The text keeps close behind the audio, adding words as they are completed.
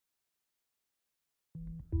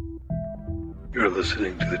You're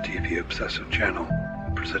listening to the TV Obsessive channel,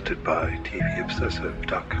 presented by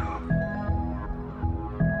TVObsessive.com.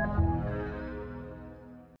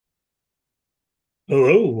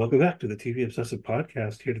 Hello, welcome back to the TV Obsessive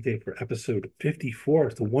podcast. Here today for episode 54.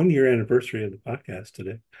 It's the 1 year anniversary of the podcast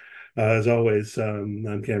today. As always,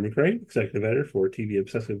 I'm Cameron Crane, executive editor for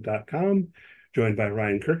TVObsessive.com, joined by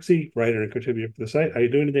Ryan Kirksey, writer and contributor for the site. How you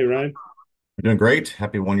doing today, Ryan? We're doing great.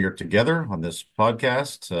 Happy 1 year together on this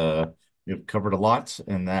podcast. We've covered a lot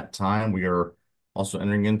in that time. We are also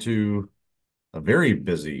entering into a very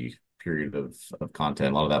busy period of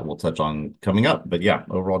content. A lot of that we'll touch on coming up. But yeah,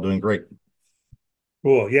 overall doing great.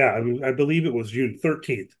 Cool. Yeah, I believe it was June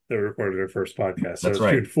 13th that we recorded our first podcast. So That's it's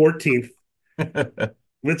right. June 14th.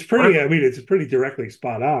 It's pretty, First, I mean, it's pretty directly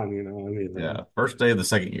spot on, you know. I yeah, mean, first day of the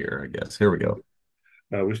second year, I guess. Here we go.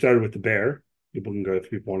 we started with the bear. People can go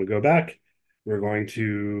if people want to go back. We're going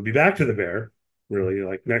to be back to the bear, really,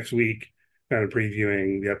 like next week, kind of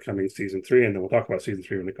previewing the upcoming season three. And then we'll talk about season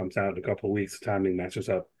three when it comes out in a couple of weeks. The timing matches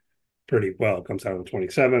up pretty well. It comes out on the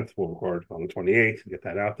 27th. We'll record on the 28th and get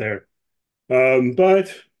that out there.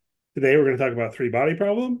 But today we're going to talk about Three Body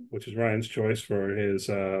Problem, which is Ryan's choice for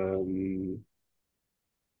his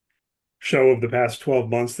show of the past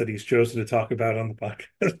 12 months that he's chosen to talk about on the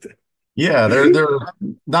podcast. Yeah, there are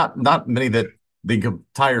not many that the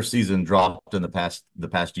entire season dropped in the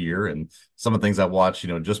past year, and some of the things I watched,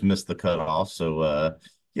 just missed the cutoff. So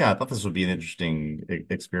yeah, I thought this would be an interesting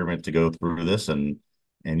experiment to go through this, and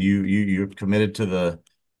you've committed to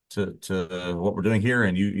what we're doing here,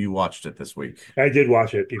 and you watched it this week. I did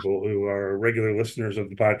watch it. People who are regular listeners of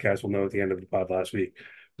the podcast will know at the end of the pod last week,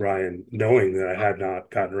 Ryan, knowing that I had not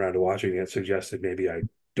gotten around to watching it, suggested maybe I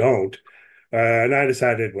don't. And I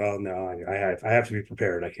decided, well, no, I have to be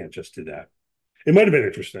prepared. I can't just do that. It might have been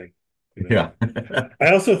interesting, you know. Yeah.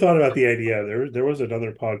 I also thought about the idea. There was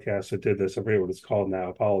another podcast that did this. I forget what it's called now.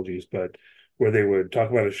 Apologies, but where they would talk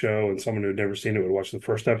about a show and someone who'd never seen it would watch the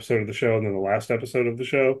first episode of the show and then the last episode of the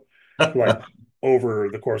show, like over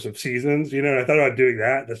the course of seasons. You know, I thought about doing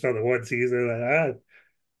that. That's not the one season.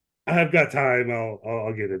 I've got time.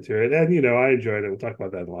 I'll get into it, and you know, I enjoyed it. We'll talk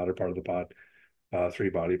about that in the latter part of the pod. Three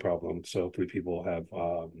Body Problem. So three people have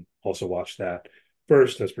also watched that.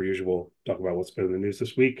 First, as per usual, talk about what's been in the news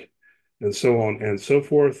this week, and so on and so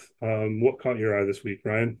forth. What caught your eye this week,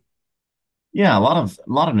 Ryan? Yeah, a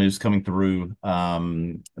lot of news coming through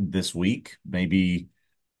this week. Maybe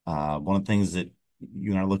one of the things that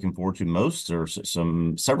you and I are looking forward to most are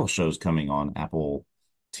several shows coming on Apple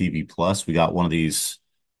TV Plus. We got one of these,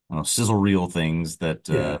 I don't know, sizzle reel things that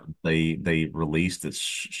Yeah, they released that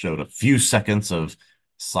showed a few seconds of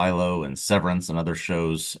Silo and Severance and other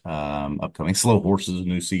shows upcoming. Slow Horses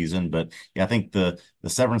new season, but yeah, I think the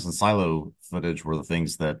Severance and Silo footage were the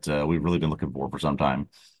things that we've really been looking for some time.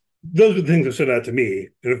 those are the things that stood out to me,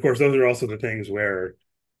 and of course, those are also the things where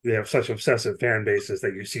they have such obsessive fan bases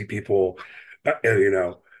that you see people, you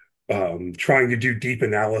know, trying to do deep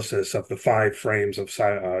analysis of the 5 frames of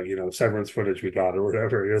you know, Severance footage we got or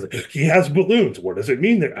whatever. He was like, he has balloons. What does it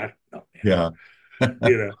mean? That I don't know, man. Yeah.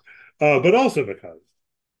 You know, but also because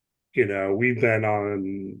you know we've been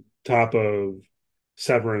on top of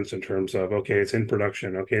Severance in terms of okay, it's in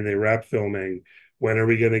production. Okay, they wrap filming. When are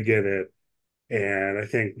we going to get it? And I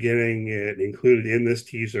think getting it included in this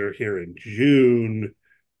teaser here in June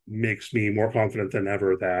makes me more confident than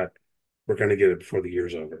ever that we're going to get it before the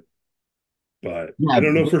year's over. But I Yeah,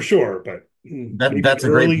 don't know for sure, but maybe that's a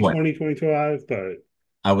great early point. 2025. But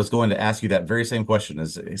I was going to ask you that very same question.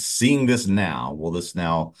 Is seeing this now, will this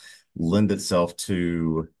now lend itself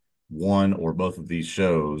to one or both of these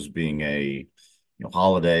shows being a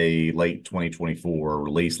holiday late 2024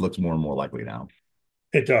 release? Looks more and more likely now.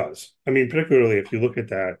 it does. I mean, particularly if you look at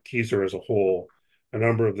that teaser as a whole, a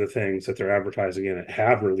number of the things that they're advertising in it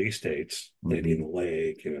have release dates. Lady in Mhm. the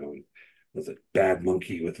Lake, you know, was it Bad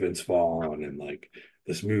Monkey with Vince Vaughn, and like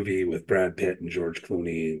this movie with Brad Pitt and George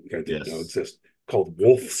Clooney, I didn't know Yes. exist, called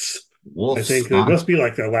Wolves. I Wolves, think it must be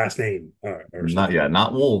like their last name or not something. yeah,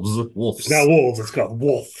 not wolves, It's not wolves. Wolves, it's called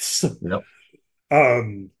Wolves. Yep.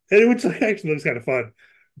 And which actually looks kind of fun.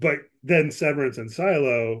 But then Severance and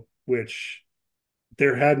Silo, which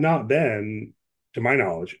there had not been, to my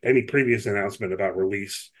knowledge, any previous announcement about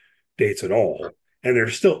release dates at all. And there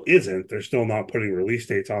still isn't. They're still not putting release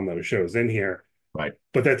dates on those shows in here, Right.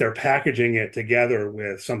 but that they're packaging it together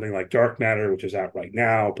with something like Dark Matter, which is out right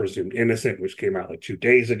now, Presumed Innocent, which came out like 2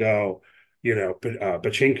 days ago, you know,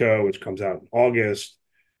 Pachinko, which comes out in August.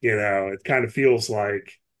 You know, it kind of feels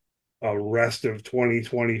like a rest of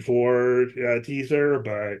 2024 teaser,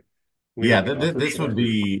 but We Yeah, don't know for this would sure.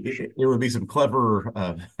 be For sure. it would be some clever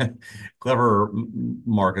clever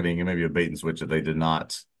marketing and maybe a bait and switch if they did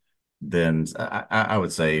not. Then I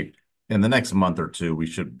would say in the next month or two we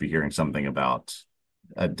should be hearing something about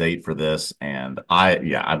a date for this. And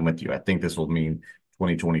yeah, I'm with you. I think this will mean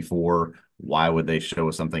 2024. Why would they show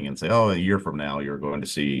us something and say, oh, a year from now you're going to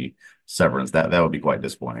see Severance? That would be quite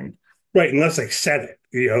disappointing. Right, unless they said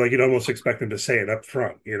it, like you'd almost expect them to say it up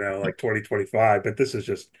front, like 2025. But this is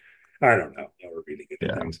just, I don't know. Now we're reading into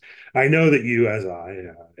Yeah. things. I know that you, as I,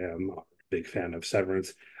 am a big fan of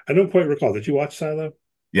Severance. I don't quite recall. Did you watch Silo?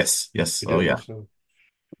 Yes. Yes. You Oh did yeah. watch Silo.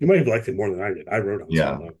 You might have liked it more than I did. I wrote on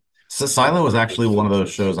Yeah. Silo. So I Silo is thought actually it one of was those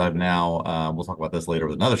just shows I've now we'll talk about this later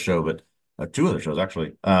with another show, but two other shows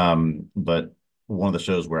actually. But one of the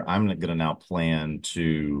shows where I'm gonna now plan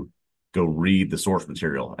to go read the source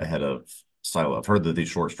material ahead of Silo. I've heard that these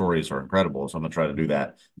short stories are incredible, so I'm gonna try to do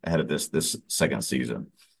that ahead of this second season.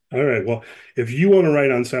 all right. Well, if you want to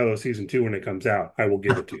write on Silo season two when it comes out, I will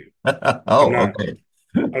give it to you. I'm Oh, not. okay.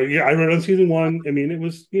 Yeah, I wrote on season one. I mean, it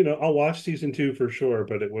was, I'll watch season two for sure,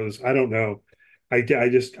 but it was, I don't know. I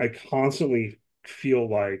constantly feel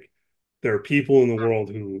like there are people in the world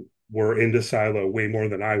who were into Silo way more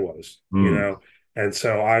than I was. Hmm. And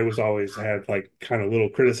so I was always had like kind of little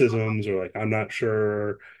criticisms or like, I'm not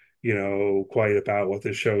sure, quite about what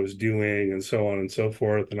this show is doing and so on and so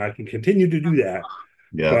forth. And I can continue to do that.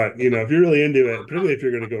 Yeah. But if you're really into it, particularly if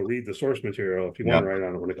you're going to go read the source material, if you want Yeah. to write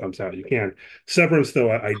on it when it comes out, you can. Severance,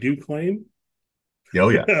 though, I do claim. Oh,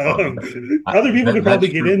 yeah. um, Other people could probably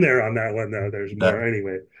That's get your in there on that one, though. There's more that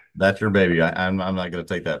anyway. that's your baby. I'm not gonna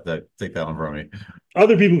take that one from me.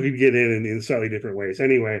 Other people could get in slightly different ways.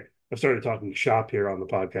 Anyway, I started talking shop here on the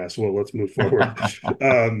podcast. Well, let's move forward.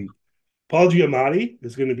 Um, Paul Giamatti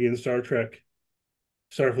is going to be in Star Trek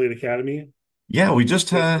Starfleet Academy Yeah, we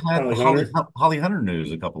just with had Holly Hunter. Holly Hunter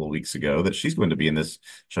news a couple of weeks ago that she's going to be in this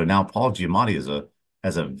show. Now, Paul Giamatti is a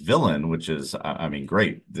as a villain, which is, I mean,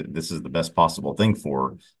 great. This is the best possible thing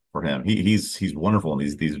for him. He's wonderful in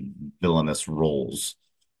these villainous roles.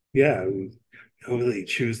 Yeah, really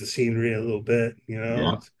choose the scenery a little bit.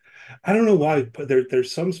 Yeah, I don't know why, but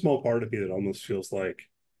there's some small part of me that almost feels like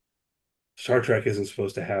Star Trek isn't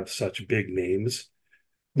supposed to have such big names.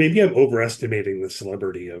 Maybe I'm overestimating the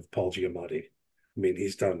celebrity of Paul Giamatti. I mean,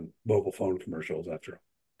 he's done mobile phone commercials after all.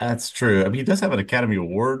 that's true. I mean, he does have an Academy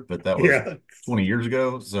Award, but that was Yeah, 20 years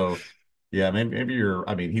ago. So, yeah, maybe you're.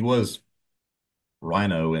 I mean, he was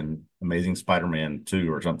Rhino in Amazing Spider-Man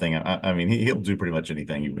 2 or something. I mean, he'll do pretty much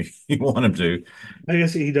anything you want him to. I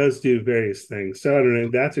guess he does do various things. So I don't know.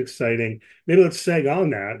 That's exciting. Maybe let's seg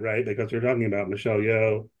on that, right? Because we're talking about Michelle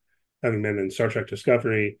Yeoh having been in Star Trek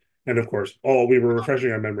Discovery, and of course, all we were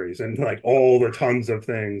refreshing our memories and like all the tons of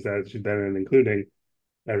things that she's been in, including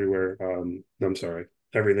everywhere. I'm sorry,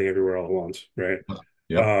 everything, everywhere, all at once, right?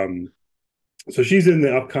 Yep. Um, so she's in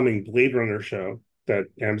the upcoming Blade Runner show that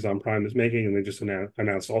Amazon Prime is making, and they just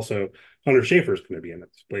announced also Hunter Schafer is going to be in it.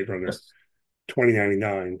 It's Blade Runner Yes.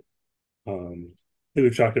 2099. I think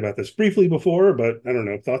we've talked about this briefly before, but I don't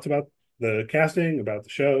know, thoughts about the casting, about the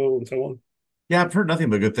show, and so on. Yeah, I've heard nothing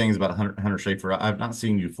but good things about Hunter Schafer. I've not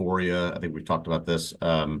seen Euphoria. I think we've talked about this,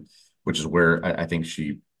 which is where I think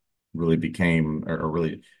she really became or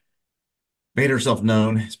really made herself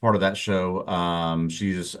known as part of that show.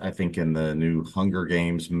 She's, I think, in the new Hunger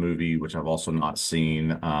Games movie, which I've also not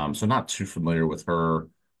seen. So not too familiar with her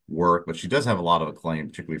work, but she does have a lot of acclaim,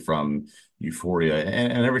 particularly from Euphoria.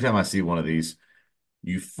 And every time I see one of these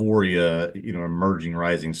Euphoria, emerging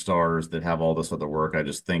rising stars that have all this other work, I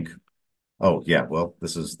just think, oh yeah, well,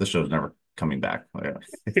 this show's never coming back.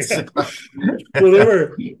 It's, Yeah. Well, there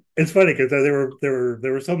were. It's funny because there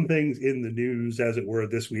were some things in the news, as it were,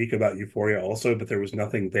 this week about Euphoria also, but there was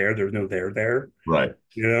nothing there. There was no there there. right.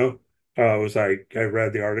 You know, it was like I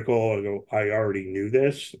read the article. I go, I already knew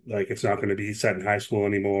this. Like, it's not going to be set in high school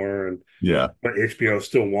anymore, and Yeah. but HBO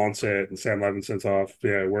still wants it, and Sam Levinson's off,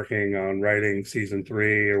 yeah, working on writing season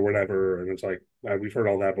three or whatever, and it's like we've heard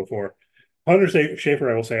all that before. Hunter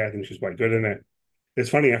Schafer, I will say, I think she's quite good in it. It's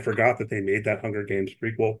funny, I forgot that they made that Hunger Games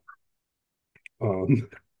prequel, um,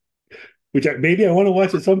 which maybe I want to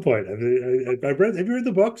watch at some point. I've read. Have you read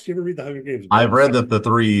the books? You ever read the Hunger Games I've read books? the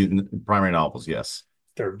three primary novels. Yes.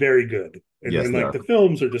 They're very good, and Yes, then they like are. the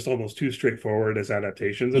films are just almost too straightforward as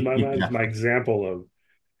adaptations in my mind. It's Yeah. my example of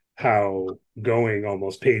how going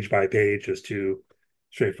almost page by page is too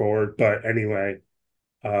straightforward. But anyway,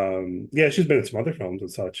 yeah, she's been in some other films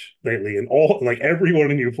and such lately, and all like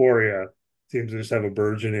everyone in Euphoria seems to just have a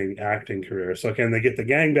burgeoning acting career. So can they get the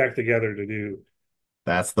gang back together to do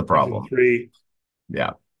That's the season problem. three?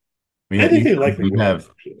 Yeah. I think You they likely you will, have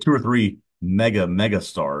actually. two or three mega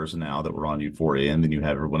stars now that were on Euphoria, and then you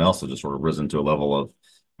have everyone else that just sort of risen to a level of,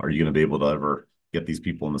 are you going to be able to ever get these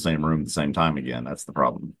people in the same room at the same time again? That's the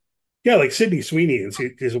problem. Yeah, like Sydney Sweeney in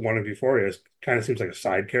season one of Euphoria kind of seems like a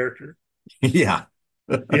side character. Yeah.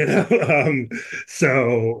 You know,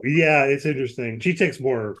 so yeah, it's interesting. She takes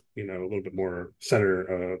more, a little bit more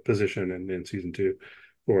center position in season two,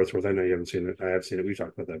 for what it's worth. I know you haven't seen it. I have seen it. We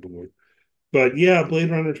talked about that before. But yeah,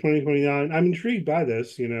 Blade Runner 2029. I'm intrigued by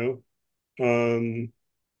this,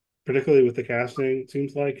 particularly with the casting. It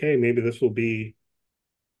seems like, hey, maybe this will be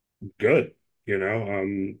good.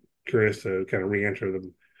 I'm curious to kind of re-enter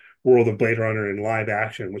the world of Blade Runner in live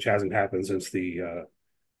action, which hasn't happened since the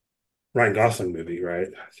Ryan Gosling movie, right?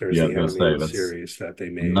 There's Yeah, I the was gonna say animated that's series that they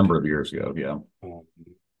a made, number of years ago. Yeah. um,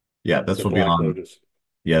 Yeah, this The will be Black on. Lotus.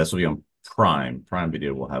 Yeah, this will be on Prime. Prime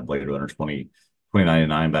Video will have Blade Runner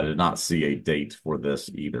 2099, but I did not see a date for this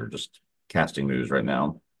either. Just casting news right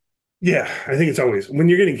now. Yeah, I think it's always when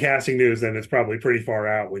you're getting casting news, then it's probably pretty far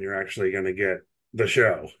out when you're actually going to get the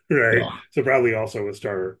show, right? Yeah. So probably also with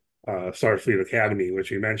Starfleet Academy,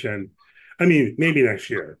 which you mentioned. I mean, maybe next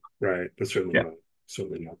year, right? But Yeah.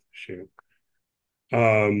 certainly not this year.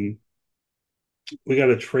 Um, we got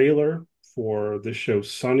a trailer for this show,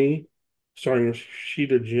 Sunny, starring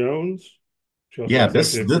Rashida Jones. She also Yeah,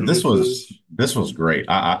 this executive th- produces. this was great.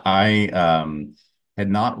 I had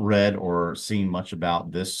not read or seen much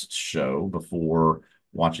about this show before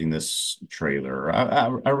watching this trailer.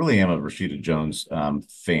 I really am a Rashida Jones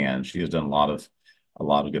fan. She has done a lot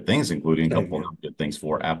of good things, including a Same, couple yeah. of good things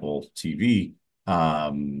for Apple TV.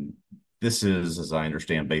 Um, this is, as I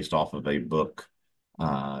understand, based off of a book,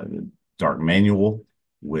 uh, Dark Manual,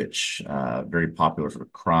 which very popular sort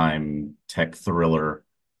of crime tech thriller.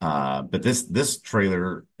 But this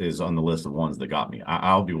trailer is on the list of ones that got me.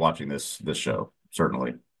 I'll be watching this show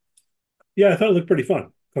certainly. Yeah, I thought it looked pretty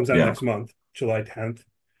fun. Comes out Yeah. next month, July 10th.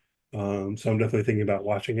 So I'm definitely thinking about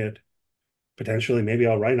watching it. Potentially, maybe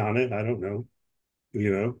I'll write on it. I don't know.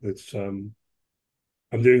 It's I'm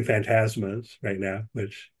doing Phantasmas right now,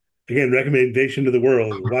 which again, recommendation to the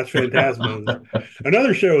world. Watch Phantasmas.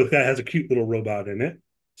 Another show that has a cute little robot in it.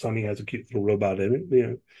 Sunny has a cute little robot in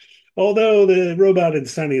it. Although the robot in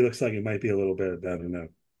Sunny looks like it might be a little bit, I don't know.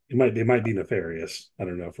 It might be nefarious. I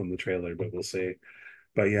don't know from the trailer, but we'll see.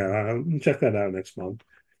 But yeah, check that out next month.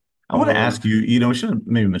 I want to Um, ask you, we should have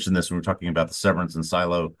maybe mentioned this when we were talking about the Severance and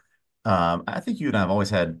Silo. I think you and I have always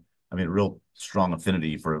had, I mean, a real strong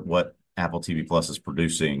affinity for what Apple TV Plus is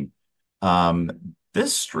producing.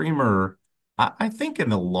 This streamer, I think in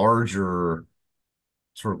the larger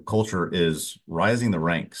sort of culture is rising the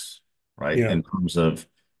ranks, right? yeah, In terms of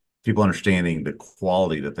people understanding the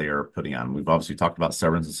quality that they are putting on. We've obviously talked about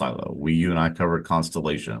Severance and Silo. You and I covered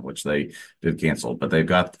Constellation, which they did cancel, but they've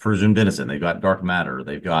got Presumed Innocent, they've got Dark Matter,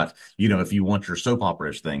 they've got, if you want your soap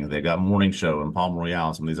opera-ish thing, they've got Morning Show and Palm Royale,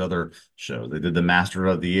 and some of these other shows. They did the Master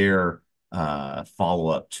of the Air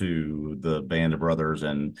follow-up to the Band of Brothers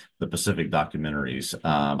and the Pacific documentaries.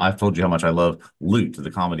 I've told you how much I love Loot,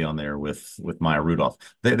 the comedy on there with Maya Rudolph.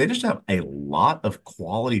 They just have a lot of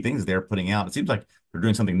quality things they're putting out. It seems like they're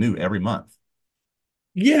doing something new every month.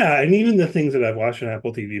 yeah, and even the things that I've watched on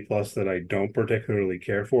Apple TV Plus that I don't particularly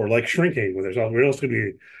care for, like Shrinking, where there's also going to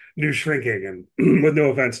be new Shrinking, and with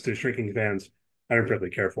no offense to Shrinking fans, I don't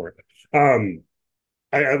particularly care for it. Um,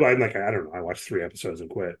 I'm like, I don't know, I watched 3 episodes and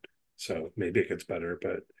quit, so maybe it gets better,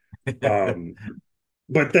 um,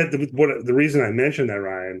 but what the reason I mentioned that,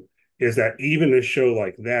 Ryan, is that even a show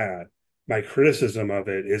like that, my criticism of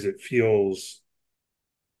it is it feels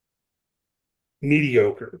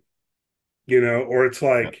mediocre, or it's Yeah.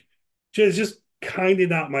 like just kind of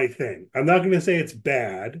not my thing. I'm not going to say it's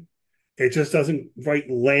bad. It just doesn't right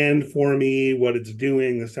land for me what it's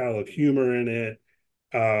doing, the style of humor in it.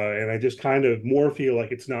 And I just kind of more feel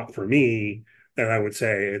like it's not for me than I would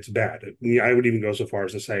say it's bad. I would even go so far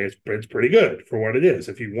as to say it's pretty good for what it is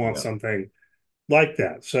if you want Yeah. something like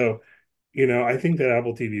that. So, I think that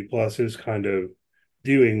Apple TV Plus is kind of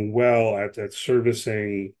doing well at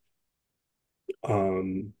servicing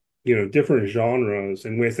different genres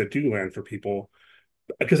and ways that do land for people.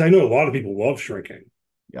 Because I know a lot of people love Shrinking.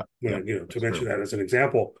 Yeah. When Yeah. to That's mention true. that as an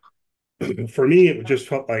example, for me, it just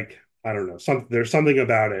felt like I don't know. There's something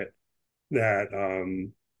about it that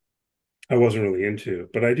I wasn't really into.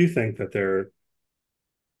 But I do think that they're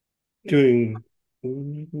doing.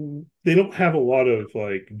 They don't have a lot of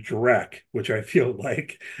like Drek, which I feel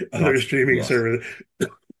like other That's streaming yes. service.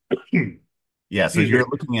 Yeah. So Excuse you're me.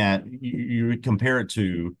 looking at you compare it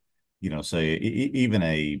to, say even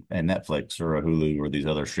a Netflix or a Hulu or these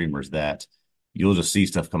other streamers that you'll just see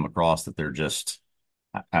stuff come across that they're just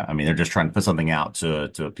I mean, they're just trying to put something out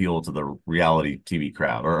to appeal to the reality TV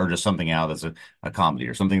crowd, or just something out that's a comedy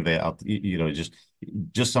or something that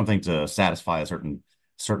just something to satisfy a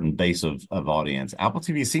certain base of audience. Apple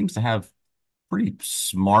TV seems to have pretty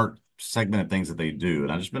smart segmented things that they do,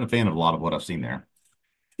 and I've just been a fan of a lot of what I've seen there.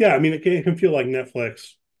 Yeah, I mean, it can feel like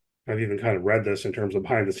Netflix. I've even kind of read this in terms of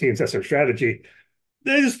behind the scenes. That's their strategy.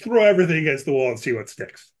 They just throw everything against the wall and see what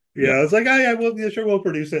sticks. Yeah, It's like, oh yeah, well, yeah, sure, we'll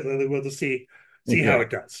produce it, and then we'll just see how yeah, it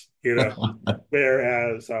does.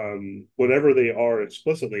 Whereas whatever they are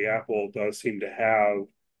explicitly, Apple does seem to have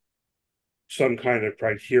some kind of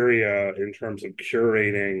criteria in terms of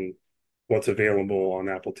curating what's available on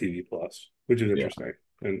Apple TV Plus, which is yeah. interesting.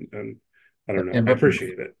 And I don't know, And I but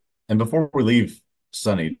appreciate it. And before we leave,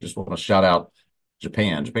 Sunny, just want to shout out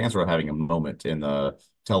Japan. Japan's sort of having a moment in the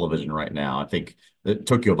television right now. I think that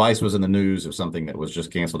Tokyo Vice was in the news of something that was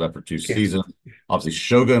just canceled after two seasons. Canceled. Obviously,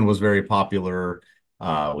 Shogun was very popular.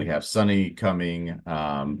 We have Sunny coming.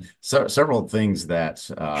 Several things that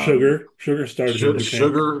Sugar started in Japan.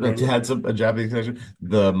 Sugar that Remember? had a Japanese connection.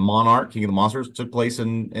 The Monarch, King of the Monsters, took place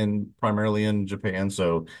in primarily in Japan.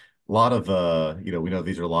 So a lot of we know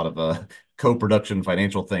these are a lot of co-production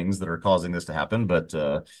financial things that are causing this to happen. But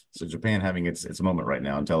so Japan having its moment right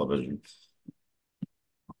now in television.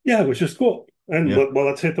 Yeah, which is cool. And Yeah, well,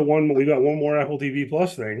 let's hit the one. We got one more Apple TV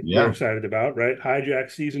Plus thing we're yeah, excited about, right?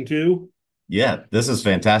 Hijack season two. yeah. This is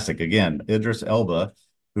fantastic. Again, Idris Elba,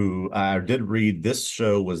 who I did read, this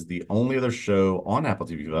show was the only other show on Apple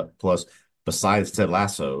TV Plus besides Ted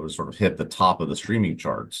Lasso to sort of hit the top of the streaming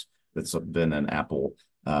charts. That's been an Apple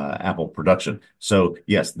production. So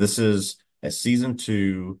yes, this is a season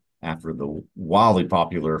two after the wildly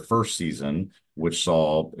popular first season, which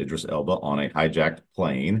saw Idris Elba on a hijacked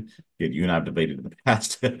plane. You and I have debated in the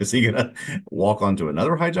past, is he gonna walk onto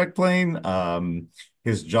another hijacked plane?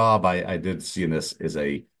 His job, I did see in this, is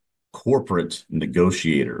a corporate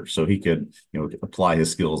negotiator. So he could, apply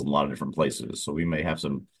his skills in a lot of different places. So we may have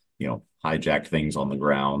some, hijacked things on the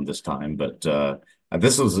ground this time. But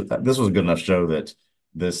this was a good enough show that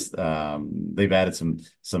this they've added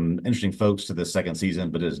some interesting folks to this second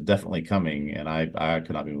season, but it's definitely coming, and I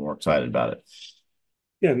could not be more excited about it.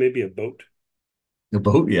 Yeah, maybe a boat. A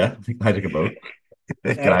boat, yeah, hijack a boat.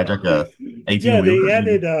 Can Uh, I hijack a 18 yeah, they wheeler?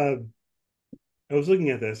 added. I was looking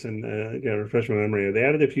at this and refresh my memory. They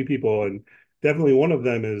added a few people, and definitely one of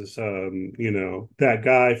them is that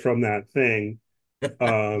guy from that thing.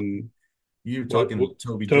 Um, You what, talking what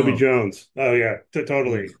Toby Toby Jones? Jones. Oh yeah,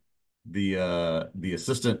 totally. Who's the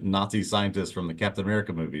assistant Nazi scientist from the Captain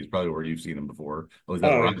America movies, probably where you've seen him before. At least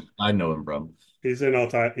that's Oh, where I know him from. he's in all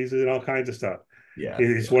time. He's in all kinds of stuff. Yeah,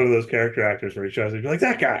 He's yeah, one of those character actors where he shows up, be like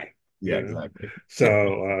that guy. yeah, exactly.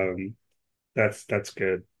 So that's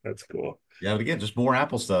good. That's cool. Yeah, but again, just more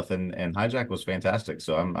Apple stuff, and Hijack was fantastic.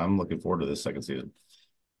 So I'm looking forward to this second season.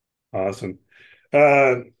 Awesome.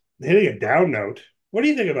 Uh, Hitting a down note. What do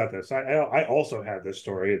you think about this? I also had this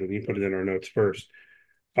story, and then you put it in our notes first.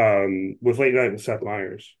 With Late Night with Seth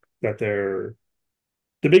Meyers, that the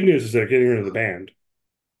big news is they're getting rid of the band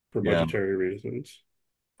for Yeah, budgetary reasons.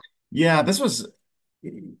 yeah, this was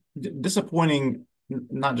disappointing,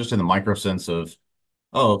 not just in the micro sense of,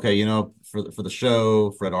 oh, okay, for the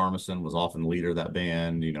show, Fred Armisen was often the leader of that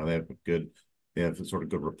band. They have sort of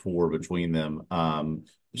good rapport between them.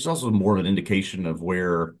 There's also more of an indication of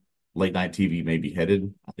where late night TV may be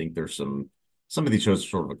headed. I think there's some of these shows are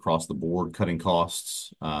sort of across the board cutting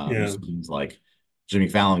costs. You Yeah, see things like Jimmy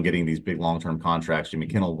Fallon getting these big long-term contracts, Jimmy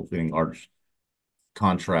Kimmel getting large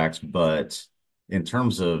contracts, but in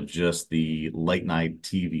terms of just the late night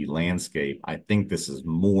TV landscape, I think this is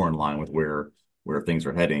more in line with where things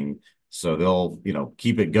are heading. So they'll,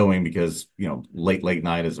 keep it going because, late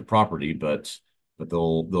night is a property, but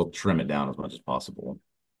they'll trim it down as much as possible.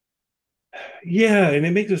 yeah, and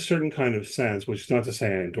it makes a certain kind of sense, which is not to say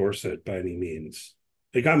I endorse it by any means.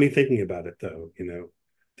 It got me thinking about it though.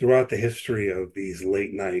 Throughout the history of these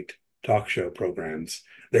late night talk show programs,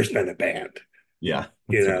 there's been a band. Yeah.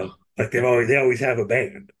 Like they always have a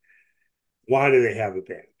band. Why do they have a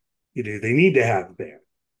band? They need to have a band.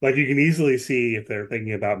 Like you can easily see if they're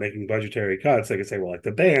thinking about making budgetary cuts, they could say, well, like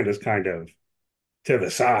the band is kind of to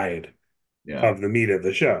the side Yeah. of the meat of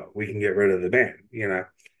the show. We can get rid of the band.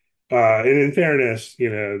 And in fairness,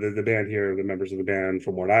 the band here, the members of the band,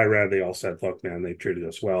 from what I read, they all said, look, man, they treated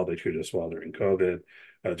us well. They treated us well during COVID,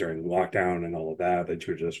 during lockdown and all of that. They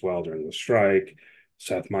treated us well during the strike.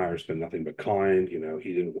 Seth Meyers been nothing but kind. He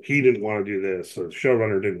didn't want to do this. So the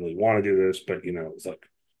showrunner didn't really want to do this, but it's like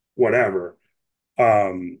whatever.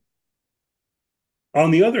 Um,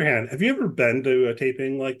 on the other hand, have you ever been to a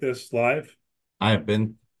taping like this live? I have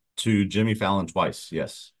been. To Jimmy Fallon twice.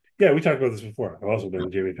 Yes. Yeah, we talked about this before. I've also been to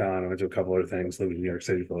Jimmy Fallon. I went to a couple other things, lived in New York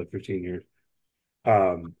City for like 15 years.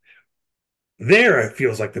 Um, there, it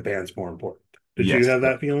feels like the band's more important. Did you Yes, have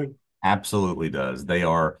that feeling? absolutely does. They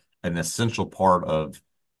are an essential part of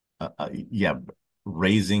yeah,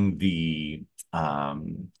 raising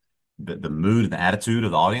um the mood and the attitude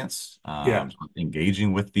of the audience, Yeah,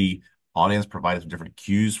 engaging with the audience, providing some different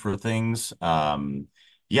cues for things.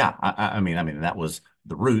 Yeah, I mean that was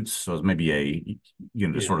the Roots, so it was maybe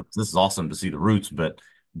just yeah, sort of this is awesome to see the Roots, but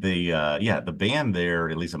the band there,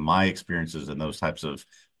 at least in my experiences in those types of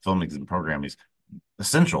filmings and programming, is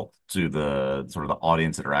essential to the sort of the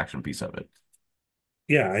audience interaction piece of it.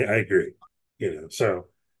 yeah. I agree. So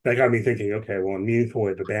that got me thinking. Okay, well, in meaningful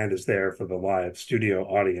way, the band is there for the live studio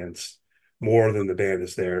audience more than the band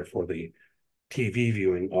is there for the TV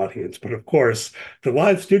viewing audience. But of course, the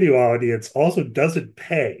live studio audience also doesn't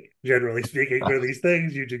pay, generally speaking, for these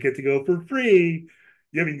things. You just get to go for free.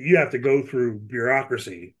 I mean, you have to go through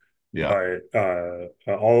bureaucracy, Yeah.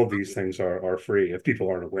 but all of these things are free if people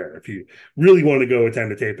aren't aware. If you really want to go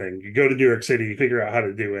attend a taping, you go to New York City, figure out how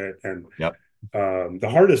to do it. And Yep. the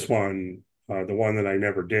hardest one, the one that I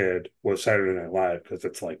never did, was Saturday Night Live because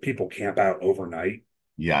it's like people camp out overnight.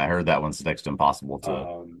 Yeah, I heard that one's next to impossible to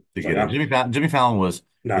It's like get in. I'm Jimmy Fallon was,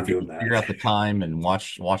 not if you doing could that. figure out the time and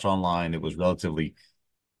watch online, it was relatively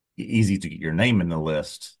easy to get your name in the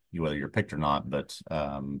list, whether you're picked or not. But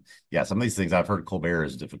yeah, some of these things I've heard Colbert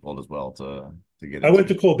is difficult as well to get I went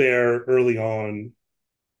into. to Colbert early on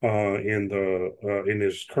in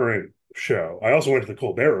his current show. I also went to the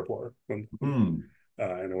Colbert Report Hmm.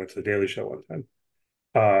 and I went to the Daily Show one time.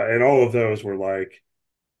 And all of those were like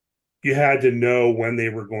you had to know when they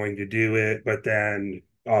were going to do it, but then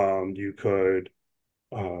you could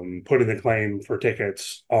put in a claim for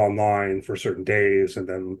tickets online for certain days, and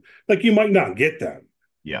then like you might not get them,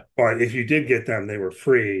 Yeah, but if you did get them, they were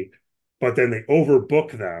free. But then they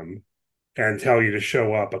overbook them and tell you to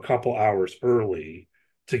show up a couple hours early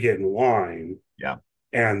to get in line. yeah,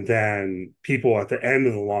 And then people at the end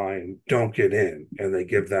of the line don't get in and they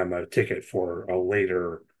give them a ticket for a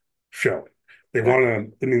later showing. They right.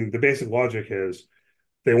 want to, I mean, the basic logic is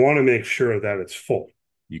they want to make sure that it's full.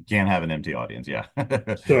 You can't have an empty audience. Yeah.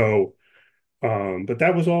 So, but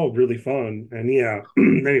that was all really fun. And yeah,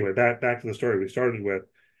 anyway, back to the story we started with.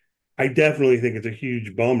 I definitely think it's a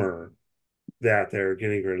huge bummer that they're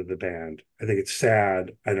getting rid of the band. I think it's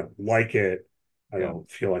sad. I don't like it. I Yeah. don't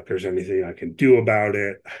feel like there's anything I can do about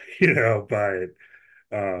it,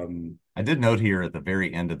 but um I did note here at the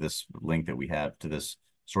very end of this link that we have to this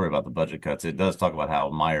story about the budget cuts, it does talk about how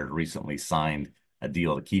Myers recently signed a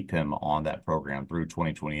deal to keep him on that program through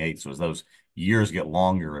 2028. So as those years get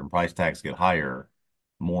longer and price tags get higher,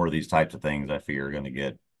 more of these types of things I fear are going to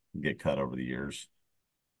get cut over the years.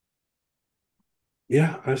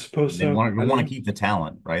 yeah, I suppose They so. I don't want to know. keep the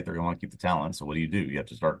talent, right? They're going to want to keep the talent. So what do? You have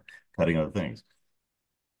to start cutting other things.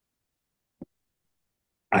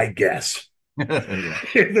 I guess. Yeah.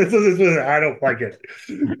 I don't like it.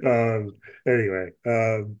 Anyway,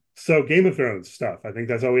 so Game of Thrones stuff. I think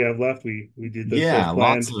that's all we have left. We did this as Yeah,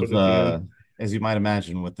 lots planned, put of it at the end. as you might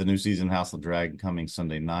imagine, with the new season House of the Dragon coming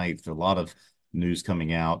Sunday night, there's a lot of news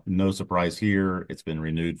coming out. No surprise here. It's been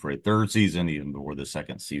renewed for a third season, even before the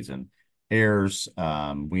second season airs.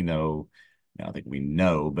 We know, I think we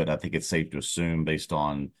know, but I think it's safe to assume based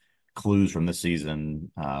on clues from this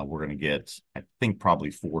season, we're going to get, I think,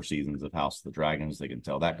 probably 4 seasons of House of the Dragons. They can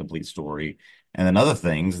tell that complete story. And then other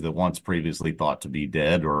things that once previously thought to be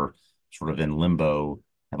dead or sort of in limbo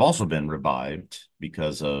have also been revived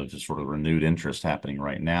because of just sort of renewed interest happening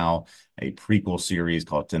right now. A prequel series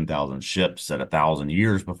called 10,000 Ships, set 1,000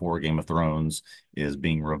 years before Game of Thrones, is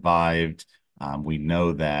being revived. We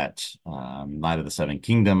know that Night of the Seven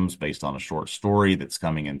Kingdoms, based on a short story that's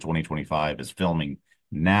coming in 2025, is filming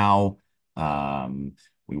now.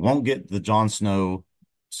 We won't get the Jon Snow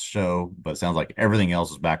show, but it sounds like everything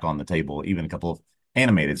else is back on the table, even a couple of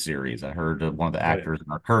animated series. I heard one of the Right. actors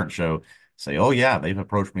in our current show say, "Oh yeah, they've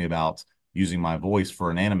approached me about using my voice for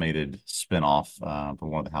an animated spinoff for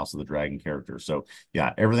one of the House of the Dragon characters." So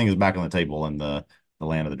yeah, everything is back on the table in the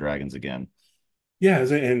land of the dragons again. Yeah,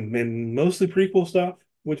 and mostly prequel stuff,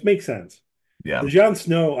 which makes sense. Yeah, The Jon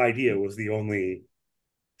Snow idea was the only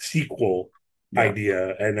sequel yeah,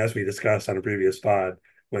 idea, and as we discussed on a previous pod,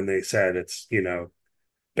 when they said it's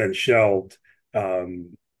been shelved,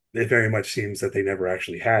 um, it very much seems that they never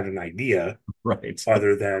actually had an idea right.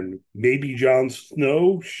 other than maybe Jon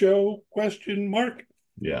Snow show question mark.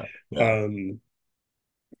 Yeah, yeah, Um,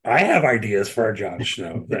 I have ideas for a Jon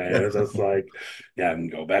Snow thing. It's just like, yeah,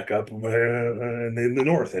 and go back up in the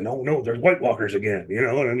north, and oh no, there's White Walkers again. You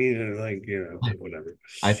know what I mean? And like, whatever.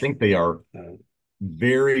 I think they are Uh,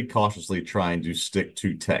 very cautiously trying to stick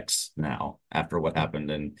to text now after what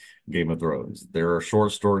happened in Game of Thrones. There are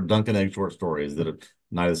short story Duncan Egg short stories that have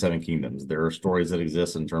Night of the Seven Kingdoms. There are stories that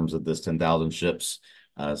exist in terms of this 10,000 ships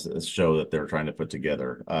show that they're trying to put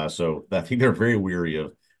together. So I think they're very weary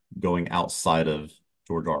of going outside of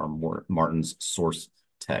George R. R. Martin's source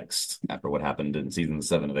text after what happened in season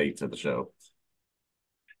 7 of 8 of the show.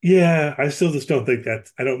 yeah, I still just don't think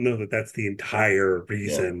that's. I don't know that that's the entire Yeah.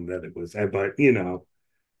 reason that it was. But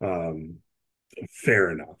um,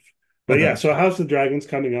 fair enough. But yeah, so House of the Dragons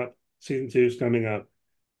coming up. Season 2 is coming up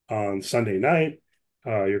on Sunday night.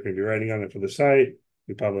 You're going to be writing on it for the site.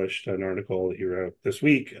 We published an article that you wrote this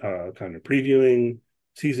week, kind of previewing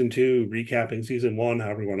season 2, recapping season 1,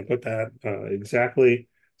 however you want to put that exactly.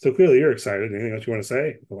 So clearly you're excited. Anything else you want to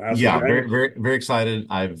say? The House of the Yeah, very, Dragons? very, very excited.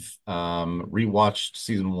 I've rewatched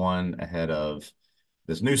season one ahead of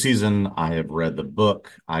this new season. I have read the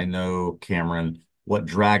book. I know Cameron, what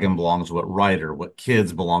dragon belongs to what writer, what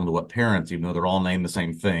kids belong to what parents, even though they're all named the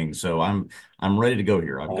same thing. So I'm ready to go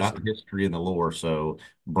here. I've got the Awesome. history and the lore, so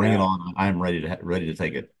bring it Yeah. on. I'm ready to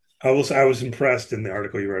take it. I was impressed in the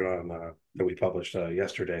article you wrote on that we published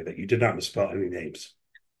yesterday that you did not misspell any names.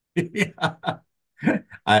 Yeah.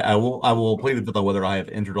 I will plead the fifth on whether I have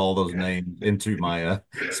entered all those names into my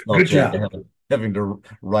spell Good check, job. having to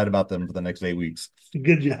write about them for the next 8 weeks.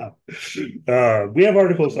 Good job. We have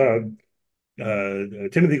articles.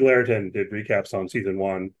 Timothy Glariton did recaps on season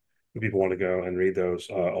 1. If people want to go and read those,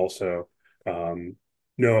 also,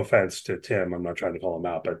 no offense to Tim, I'm not trying to call him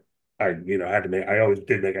out, but had to make. I always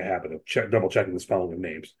did make a habit of double checking the spelling of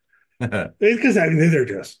names. It's because I mean they're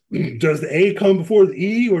just. Does the A come before the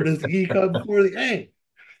E, or does the E come before the A?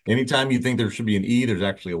 Anytime you think there should be an E, there's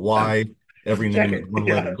actually a Y. Every Check name is it. one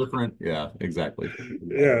letter Yeah, different. Yeah, exactly.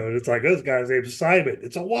 it's like this guy's name's Simon.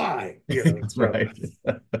 It's a Y. That's So right.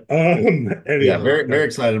 Yeah, anyhow, very, very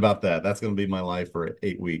excited about that. That's going to be my life for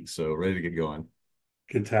 8 weeks. So ready to get going.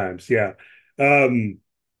 good times. Yeah.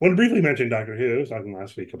 Want to briefly mention Doctor Who. I was talking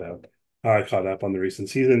last week about how I caught up on the recent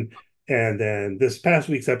season. And then this past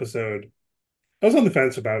week's episode, I was on the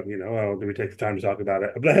fence about, oh, do we take the time to talk about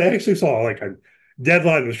it? But I actually saw like a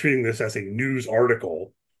Deadline was treating this as a news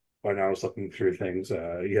article when I was looking through things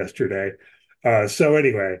yesterday. So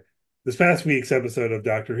anyway, this past week's episode of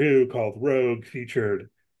Doctor Who called Rogue featured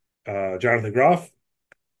Jonathan Groff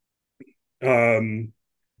um,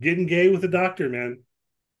 getting gay with a doctor, man.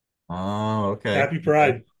 Oh, okay. Happy Okay.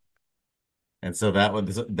 Pride. And so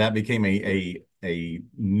that became a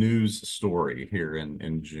news story here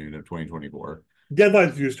in June of 2024.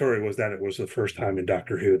 Deadline's news story was that it was the first time in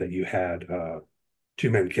Doctor Who that you had two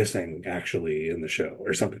men kissing actually in the show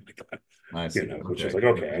or something like that. I see. Which is Okay.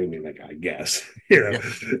 like, okay, I mean, like, I guess, Yeah.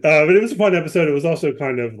 but it was a fun episode. It was also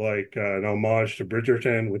kind of like an homage to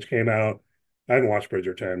Bridgerton, which came out. I haven't watched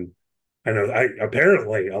Bridgerton. I know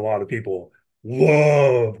apparently a lot of people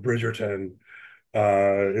love Bridgerton.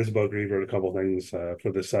 Isabel Grieve wrote a couple things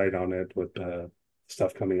for the site on it with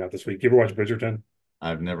stuff coming out this week. You ever watch Bridgerton?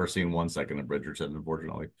 I've never seen 1 second of Bridgerton,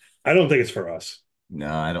 unfortunately. I don't think it's for us. No,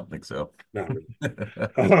 I don't think so. Not really.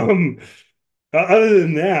 Um, Other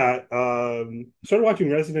than that, started watching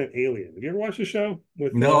Resident Alien. Have you ever watched the show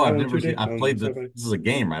with No, I've Alan never seen. Tudyk I've on played sci-fi? this is a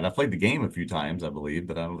game, right? I've played the game a few times, I believe,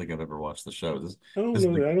 but I don't think I've ever watched the show. I don't This is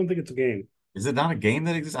know. I don't think it's a game. is it not a game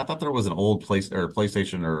that exists? I thought there was an old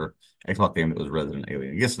PlayStation or Xbox game that was Resident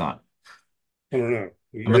Alien. I guess not. I don't know.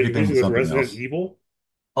 I Are must you be thinking confusing of with something Resident else. Evil?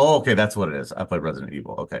 Oh, okay, that's what it is. I played Resident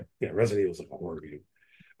Evil. Okay. Yeah, Resident Evil is like a horror game.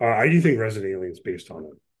 I do think Resident Alien is based on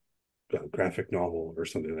a graphic novel or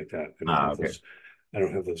something like that. Ah, okay. I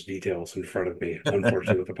don't have those details in front of me,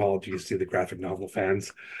 unfortunately, with apologies to the graphic novel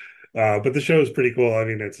fans. But the show is pretty cool. I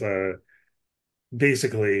mean, it's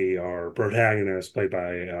basically our protagonist, played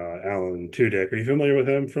by Alan Tudyk. Are you familiar with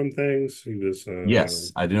him from things? He was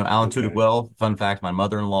Yes, I do know Alan Tudyk okay. well. Fun fact, my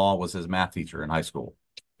mother-in-law was his math teacher in high school.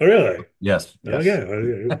 Oh, really? Yes, Oh, yes.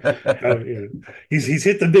 yeah. He's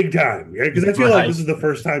hit the big time. Yeah, because I feel like Right. this is the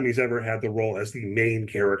first time he's ever had the role as the main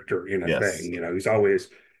character in a Yes. thing. He's always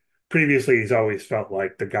previously he's always felt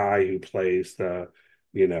like the guy who plays the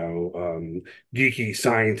you know um, geeky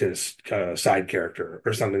scientist side character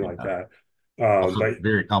or something like Yeah. that. Also But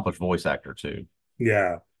very accomplished voice actor too.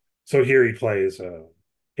 yeah, so here he plays a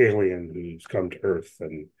alien who's come to Earth,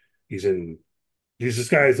 and he's in he's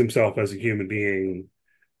disguised himself as a human being,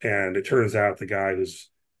 and it turns out the guy whose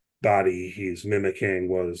body he's mimicking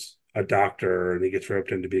was a doctor, and he gets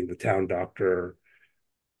roped into being the town doctor.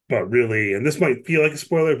 but really, and this might feel like a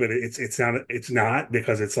spoiler, but it's not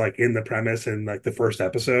because it's like in the premise in like the first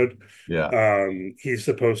episode. Yeah. He's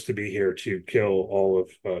supposed to be here to kill all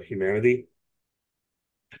of humanity.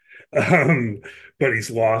 Um, but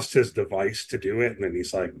he's lost his device to do it, and then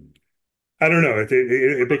he's like, I don't know.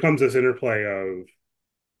 It becomes this interplay of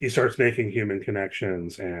he starts making human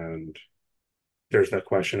connections, and there's that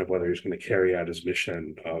question of whether he's going to carry out his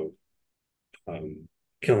mission of um,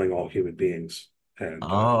 killing all human beings. And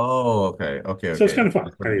Oh, okay, okay, so it's okay. kind of fun.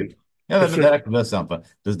 That's I pretty good. mean, Yeah, there's that actually does sound fun.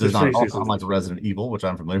 Does there's not three all sound seasons of like this. Resident Evil, which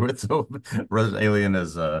I'm familiar with. So Resident Alien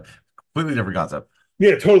is a completely different concept.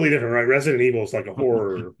 Yeah, totally different, right? Resident Evil is like a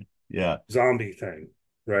horror Yeah. zombie thing,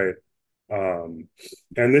 right? Um,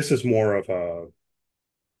 and this is more of a,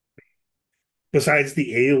 besides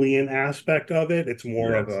the alien aspect of it, it's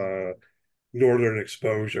more of Yes. a northern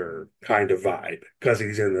exposure kind of vibe because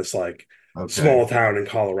he's in this like Okay. small town in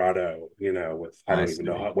Colorado, with I I don't even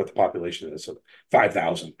know see. what the population is, so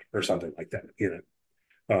 5,000 or something like that.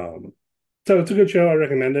 So it's a good show. I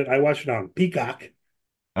recommend it. I watched it on Peacock,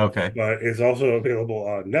 Okay. but it's also available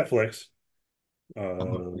on Netflix. Oh,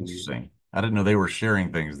 Um, interesting. I didn't know they were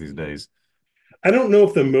sharing things these days. I don't know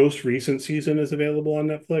if the most recent season is available on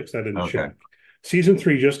Netflix. I didn't Okay. check. Season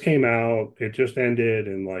three just came out. It just ended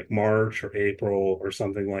in like March or April or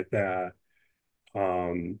something like that.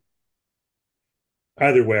 Um,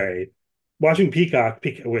 Either way, watching Peacock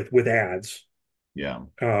with ads, Yeah.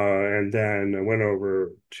 and then I went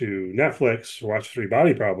over to Netflix to watch Three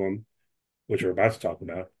Body Problem, which we're about to talk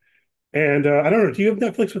about. And I don't know, do you have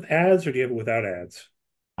Netflix with ads or do you have it without ads?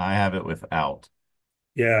 I have it without.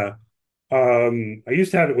 Yeah. I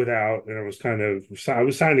used to have it without, and I was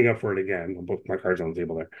signing up for it again. Both my cards on the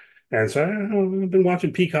table there. And so I don't know, I've been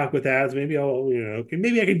watching Peacock with ads. Maybe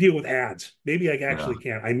I can deal with ads. Maybe I Yeah. actually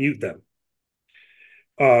can. I mute them.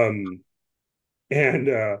 Um, and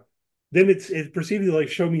then it proceeded to like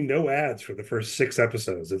show me no ads for the first six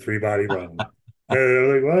episodes of Three Body Problem. And I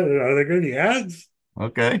was like, what? Are there going to be ads?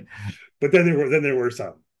 Okay. But then there were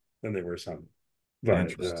some. Then there were some. But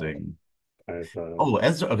Interesting. I've Oh,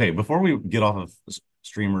 okay, before we get off of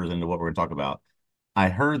streamers into what we're going to talk about, I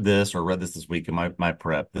heard this or read this week in my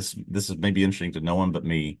prep. This is maybe interesting to no one but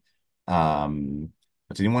me.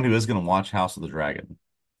 But to anyone who is going to watch House of the Dragon.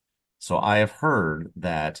 So I have heard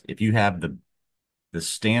that if you have the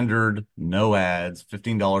standard no ads,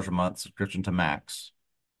 $15 a month subscription to Max,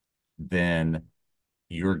 then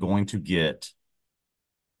you're going to get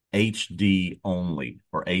HD only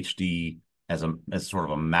or HD as sort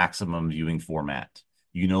of a maximum viewing format.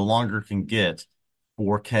 You no longer can get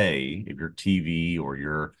 4K if your TV or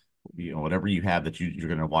your whatever you have that you're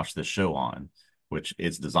going to watch this show on, which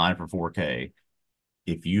is designed for 4K.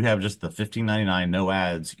 If you have just the 15.99 no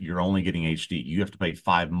ads, you're only getting HD. You have to pay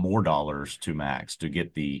 $5 more to Max to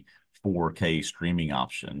get the 4K streaming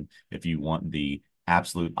option if you want the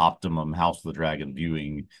absolute optimum House of the Dragon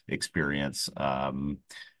viewing experience.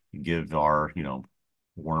 Give our,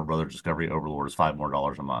 Warner Brothers Discovery Overlords $5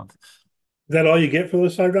 more a month. is that all you get for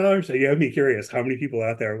those $5? You have me curious how many people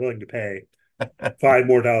out there are willing to pay $5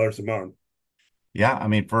 more a month Yeah, I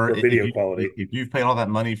mean, for for if video you quality. if you've paid all that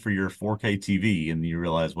money for your 4K TV and you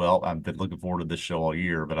realize, well, I've been looking forward to this show all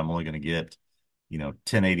year, but I'm only going to get,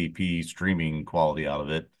 1080p streaming quality out of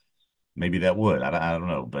it. Maybe that would. I don't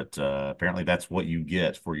know, but apparently that's what you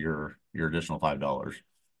get for your additional $5.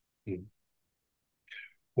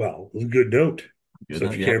 Well, good note. Good So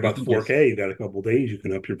if enough. you Yeah, care about just the in case. 4K, you got a couple days, you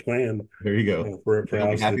can up your plan There you go. for They'll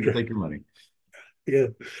be House of the happy to Dragon. take your money. Yeah.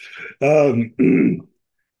 Um,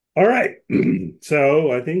 all right.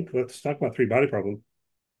 So I think let's talk about Three Body Problem.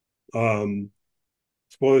 Um,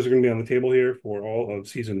 Spoilers are going to be on the table here for all of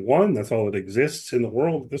season one. That's all that exists in the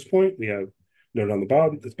world at this point. We have noted on the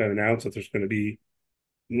bottom it's been announced that there's going to be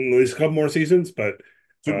at least a couple more seasons, but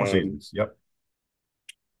Two more um, seasons. Yep.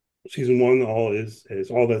 season one all is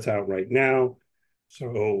all that's out right now.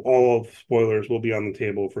 So all of spoilers will be on the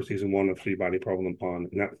table for season one of Three Body Problem on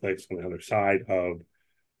Netflix on the other side of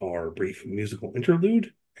our brief musical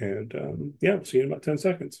interlude. And yeah, see you in about 10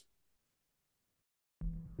 seconds.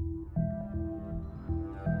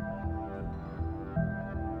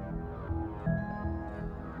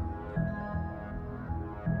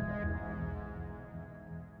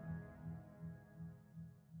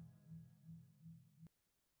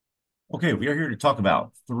 Okay, we are here to talk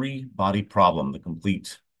about Three Body Problem, the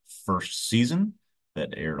complete first season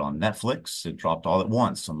that aired on Netflix. It dropped all at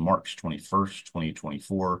once on March 21st,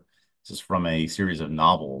 2024. This is from a series of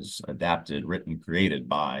novels adapted, written, created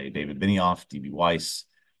by David Benioff, D.B. Weiss,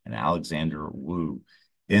 and Alexander Wu.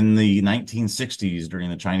 In the 1960s, during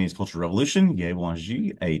the Chinese Cultural Revolution, Ye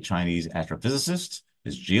Guangji, a Chinese astrophysicist,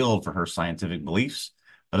 is jailed for her scientific beliefs,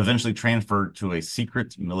 but eventually transferred to a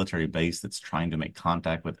secret military base that's trying to make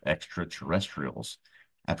contact with extraterrestrials.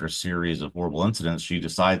 After a series of horrible incidents, she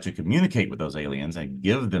decides to communicate with those aliens and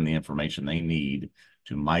give them the information they need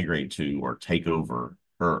to migrate to or take over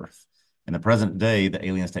Earth. In the present day, the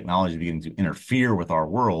aliens' technology is beginning to interfere with our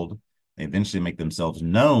world. They eventually make themselves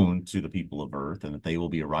known to the people of Earth and that they will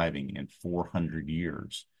be arriving in 400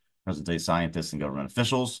 years. Present day scientists and government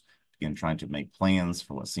officials begin trying to make plans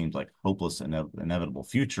for what seems like hopeless and inevitable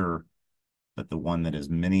future, but the one that is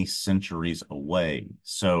many centuries away.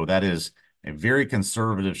 So that is a very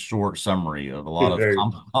conservative, short summary of a lot of Very,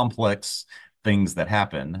 complex things that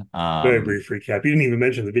happen. very brief recap. You didn't even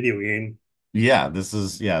mention the video game. Yeah, this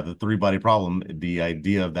is the three body problem. The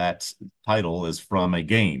idea of that title is from a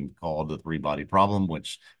game called the three body problem,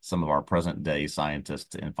 which some of our present day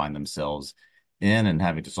scientists find themselves in and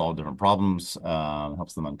having to solve different problems.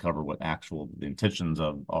 Helps them uncover what actual the intentions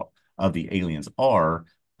of the aliens are.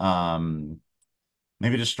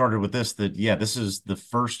 Maybe just started with this that this is the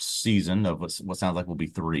first season of what sounds like will be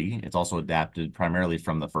three. It's also adapted primarily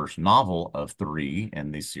from the first novel of three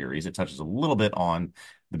in the series. It touches a little bit on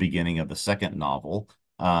the beginning of the second novel.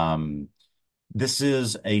 This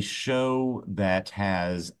is a show that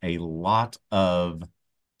has a lot of,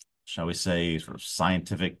 shall we say, sort of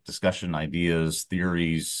scientific discussion, ideas,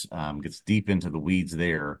 theories, gets deep into the weeds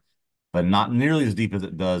there, but not nearly as deep as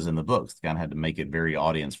it does in the books. Kind of had to make it very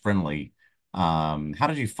audience friendly. How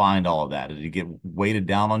did you find all of that? Did it get weighted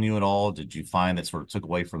down on you at all? Did you find that sort of took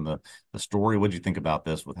away from the story? What did you think about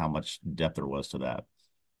this with how much depth there was to that?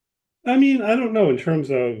 I mean, I don't know in terms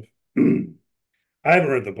of, I haven't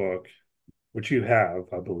read the book, which you have,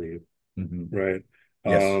 I believe, Mm-hmm. right?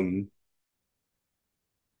 Yes. Um,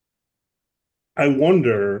 I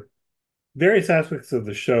wonder, various aspects of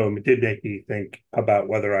the show did make me think about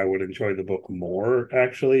whether I would enjoy the book more,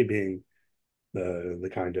 actually, being the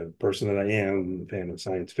kind of person that I am, a fan of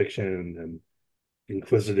science fiction and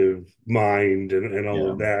inquisitive mind and all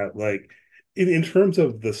Yeah. of that. Like in terms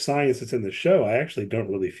of the science that's in the show, I actually don't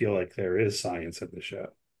really feel like there is science in the show.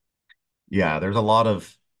 Yeah. There's a lot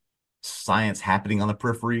of science happening on the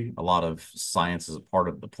periphery. A lot of science is a part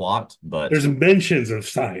of the plot, but There's mentions of yeah,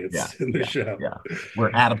 science in the yeah, show. yeah.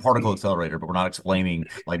 We're at a particle accelerator, but we're not explaining,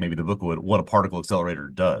 like maybe the book would, what a particle accelerator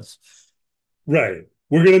does. Right.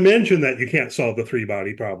 We're going to mention that you can't solve the three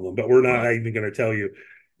body problem, but we're not Right. even going to tell you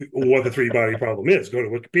what the three body problem is. Go to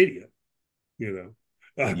Wikipedia, you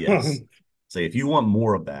know. Yes. So if you want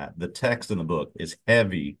more of that, the text in the book is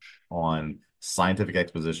heavy on scientific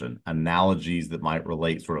exposition, analogies that might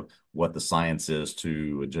relate sort of what the science is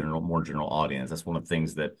to a more general audience. That's one of the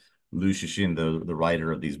things that Liu Cixin, the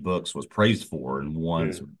writer of these books, was praised for and won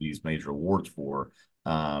Yeah. some of these major awards for.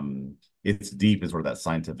 It's deep in sort of that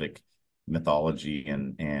scientific mythology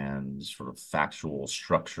and sort of factual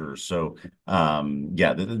structure. So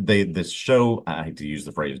this show, I hate to use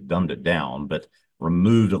the phrase dumbed it down, but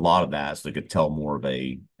removed a lot of that so they could tell more of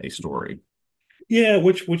a story. Yeah,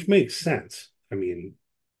 which makes sense. I mean,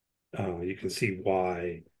 you can see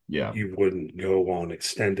why Yeah. you wouldn't go on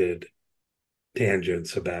extended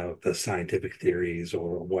tangents about the scientific theories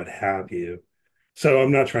or what have you. So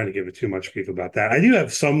I'm not trying to give it too much grief about that. I do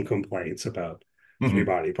have some complaints about three Mm-hmm.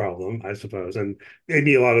 body problem, I suppose, and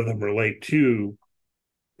maybe a lot of them relate to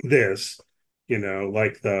this.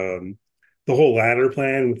 Like the whole ladder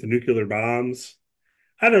plan with the nuclear bombs.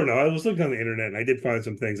 I don't know. I was looking on the internet and I did find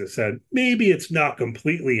some things that said maybe it's not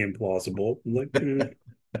completely implausible. I'm like,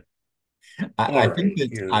 all I think right,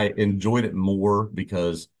 that I enjoyed it more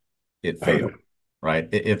because it failed, right?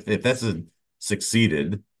 If this had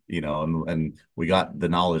succeeded, and we got the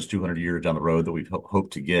knowledge 200 years down the road that we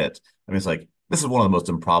hope to get, I mean, it's like this is one of the most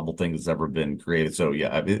improbable things that's ever been created. So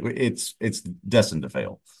yeah, it's destined to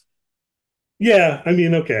fail. Yeah, I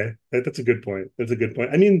mean, okay, that's a good point. That's a good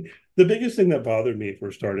point. I mean, the biggest thing that bothered me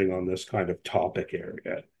for starting on this kind of topic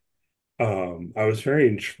area, I was very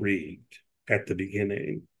intrigued at the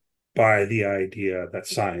beginning by the idea that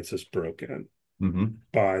science is broken, Mm-hmm.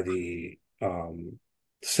 by the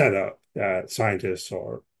setup that scientists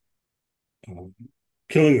are um,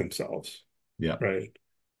 killing themselves, Yeah. right?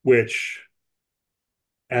 Which,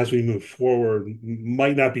 as we move forward,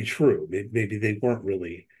 might not be true. Maybe they weren't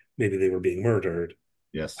really, maybe they were being murdered.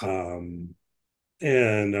 Yes. Um,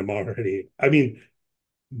 and I mean,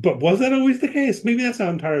 but was that always the case? Maybe that's not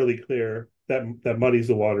entirely clear. That muddies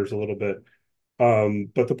the waters a little bit.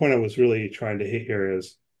 But the point I was really trying to hit here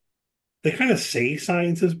is they kind of say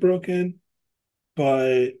science is broken,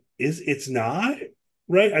 but it's not,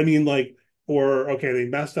 right? I mean, like, or okay, they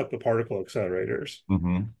messed up the particle accelerators.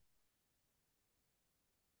 Mm-hmm.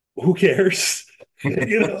 who cares?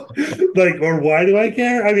 Like, or why do I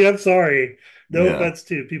care? I mean, I'm sorry. No Yeah. offense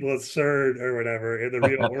to people at CERN or whatever in the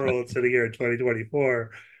real world sitting here in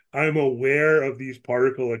 2024. I'm aware of these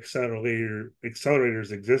particle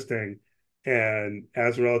accelerators existing, and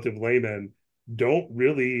as a relative layman, don't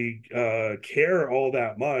really care all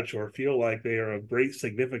that much or feel like they are of great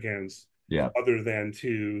significance Yeah. other than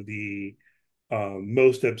to the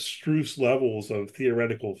most abstruse levels of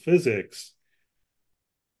theoretical physics.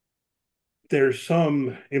 There's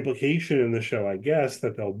some implication in the show, I guess,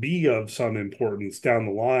 that they'll be of some importance down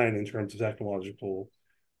the line in terms of technological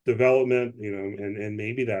development, and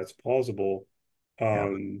maybe that's plausible. Yeah.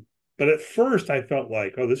 Um, but at first, I felt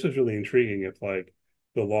like, oh, this is really intriguing if like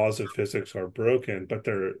the laws of physics are broken, but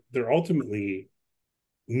they're ultimately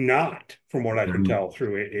not, from what I They're could tell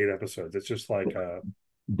through eight episodes. It's just like,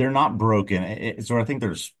 they're not broken. So I think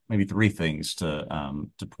there's maybe three things to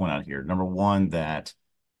point out here. Number one, that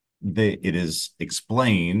it is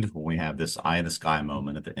explained when we have this eye in the sky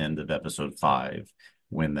moment at the end of episode 5,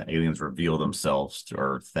 when the aliens reveal themselves to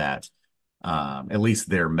Earth, that at least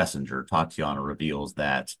their messenger, Tatiana, reveals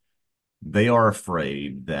that they are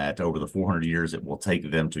afraid that over the 400 years it will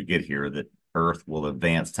take them to get here, that Earth will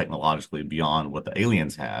advance technologically beyond what the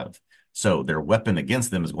aliens have. So their weapon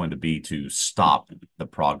against them is going to be to stop the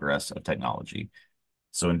progress of technology.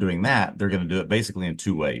 So in doing that, they're going to do it basically in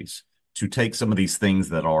two ways: to take some of these things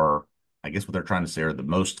that are, I guess what they're trying to say, are the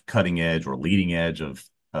most cutting edge or leading edge of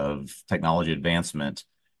technology advancement,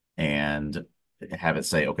 and have it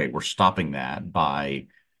say, okay, we're stopping that by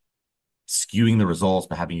skewing the results,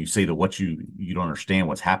 by having you say that what you don't understand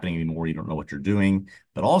what's happening anymore, you don't know what you're doing,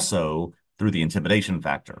 but also through the intimidation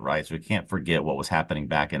factor, right? So we can't forget what was happening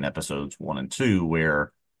back in episodes 1 and 2,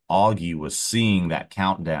 where Augie was seeing that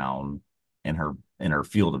countdown in her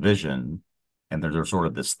field of vision, and there's sort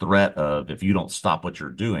of this threat of, if you don't stop what you're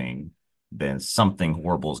doing, then something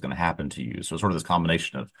horrible is going to happen to you. So it's sort of this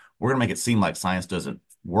combination of, we're going to make it seem like science doesn't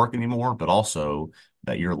work anymore, but also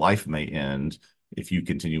that your life may end if you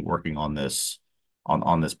continue working on this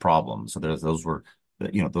problem. So those were,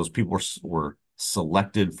 those people were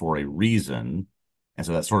selected for a reason, and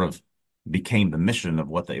so that sort of became the mission of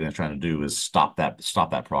what they're trying to do, is stop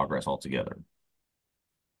that progress altogether.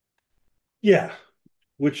 yeah,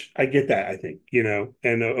 which I get that, I think,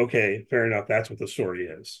 and okay, fair enough. That's what the story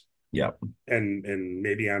is. Yeah. And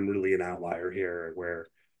maybe I'm really an outlier here where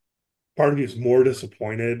part of me is more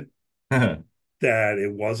disappointed that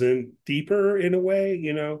it wasn't deeper in a way.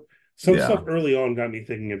 Some stuff Yeah. early on got me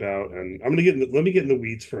thinking about, and let me get in the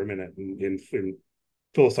weeds for a minute in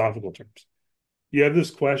philosophical terms. You have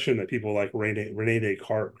this question that people like Rene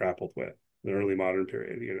Descartes grappled with in the early modern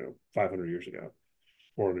period, 500 years ago,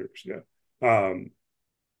 400 years ago,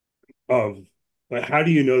 of like, how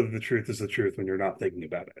do you know that the truth is the truth when you're not thinking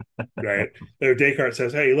about it, right? There, Descartes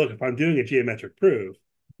says, hey, look, if I'm doing a geometric proof,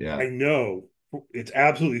 Yeah. I know it's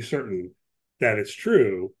absolutely certain that it's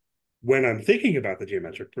true when I'm thinking about the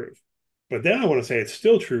geometric proof. But then I want to say it's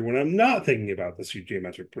still true when I'm not thinking about this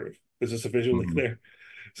geometric proof. Is this sufficiently Mhm. clear?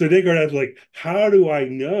 So Descartes was like, how do I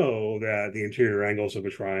know that the interior angles of a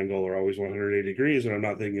triangle are always 180 degrees when I'm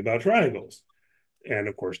not thinking about triangles? And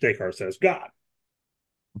of course, Descartes says God.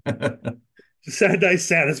 It's a nice,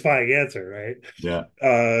 satisfying answer, right? Yeah.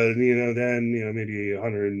 Then, maybe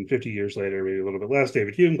 150 years later, maybe a little bit less,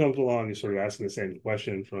 David Hume comes along. He's sort of asking the same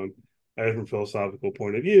question from a different philosophical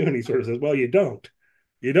point of view. And he sort of says, well, you don't.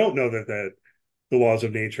 You don't know that the laws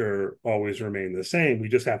of nature always remain the same. We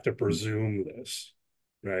just have to presume this,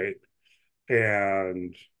 right?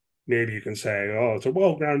 And maybe you can say, oh, it's a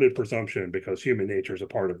well-grounded presumption because human nature is a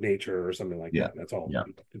part of nature or something like Yeah. that. That's all Yeah.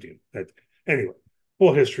 to do. Anyway,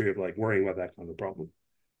 whole history of like worrying about that kind of problem.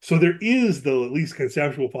 So there is the at least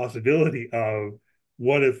conceptual possibility of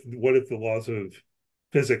what if the laws of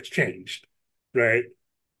physics changed, right?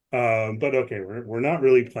 But okay, we're not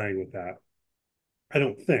really playing with that. I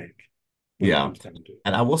don't think when it Yeah. comes down to it.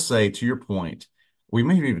 And I will say, to your point, we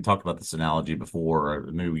may have even talked about this analogy before,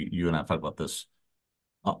 or maybe you and I talked about this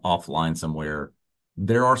offline somewhere.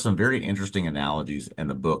 There are some very interesting analogies in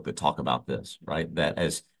the book that talk about this, right? That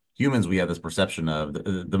as humans, we have this perception of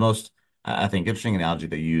the most, I think, interesting analogy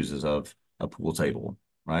they use is of a pool table,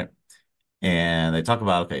 right? And they talk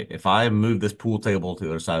about, okay, if I move this pool table to the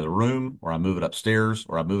other side of the room, or I move it upstairs,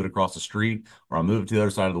 or I move it across the street, or I move it to the other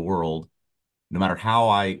side of the world, no matter how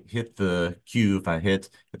I hit the cue, if I hit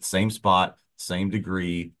at the same spot, same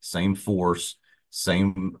degree, same force,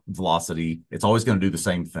 same velocity, it's always going to do the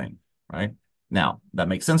same thing, right? Now, that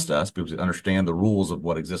makes sense to us because we understand the rules of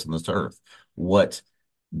what exists on this earth. What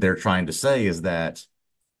they're trying to say is that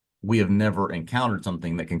we have never encountered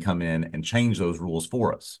something that can come in and change those rules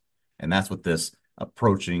for us. And that's what this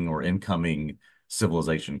approaching or incoming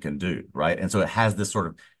civilization can do, right? And so it has this sort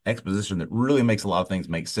of exposition that really makes a lot of things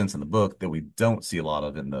make sense in the book that we don't see a lot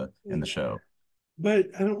of in the show. But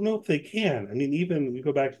I don't know if they can. I mean, even you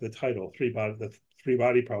go back to the title, the three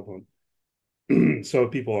body problem. So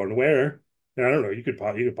if people are unaware, and I don't know, you could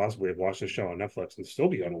possibly have watched this show on Netflix and still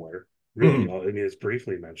be unaware. Really, Mhm. I mean, it's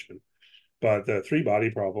briefly mentioned. But the three body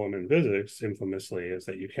problem in physics, infamously, is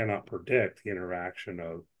that you cannot predict the interaction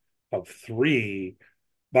of three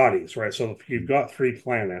bodies, right? So if you've got three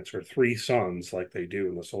planets or three suns, like they do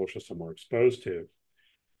in the solar system we're exposed to,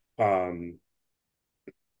 um,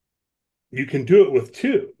 you can do it with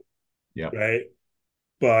two, Yeah, right?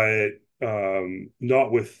 But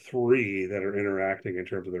not with three that are interacting in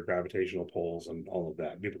terms of their gravitational poles and all of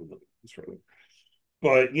that. People look at this.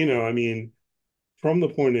 But I mean, from the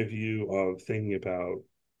point of view of thinking about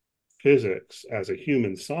physics as a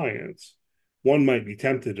human science, one might be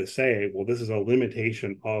tempted to say, well, this is a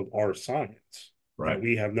limitation of our science that right.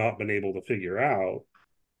 we have not been able to figure out,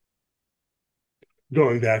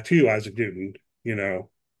 going back to Isaac Newton,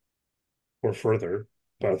 or further.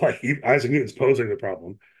 But like Isaac Newton's posing the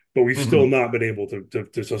problem, but we've still Mhm. not been able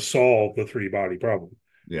to solve the three body problem,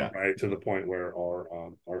 Yeah, right? To the point where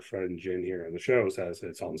our friend Jin here in the show says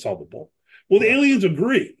it's unsolvable. Well, the yeah, aliens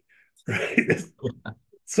agree, right?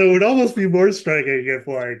 So it'd almost be more striking if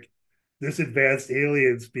like this advanced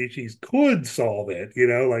alien species could solve it,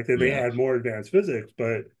 like that they yeah, had more advanced physics,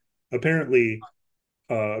 but apparently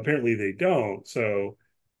apparently they don't. So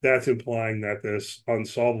that's implying that this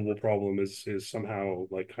unsolvable problem is somehow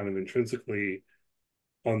like kind of intrinsically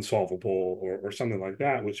unsolvable or something like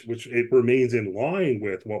that, which it remains in line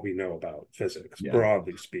with what we know about physics, yeah,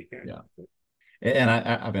 broadly speaking. yeah. And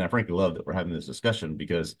I mean, I frankly love that we're having this discussion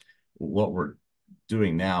because what we're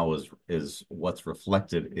doing now is what's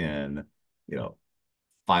reflected in, you know,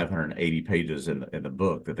 580 pages in the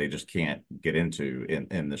book that they just can't get into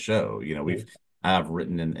in the show. I've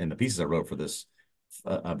written in the pieces I wrote for this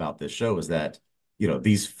about this show is that,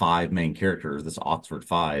 these five main characters, this Oxford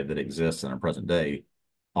Five that exists in our present day,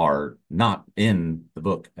 are not in the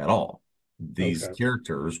book at all. These Okay.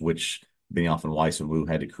 characters, which Benioff and Weiss and Wu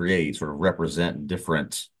had to create, sort of represent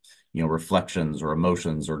different, reflections or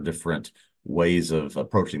emotions or different ways of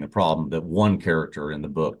approaching the problem that one character in the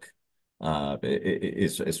book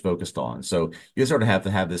is focused on. So you sort of have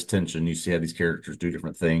to have this tension. You see how these characters do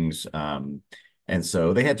different things, and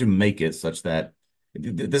so they had to make it such that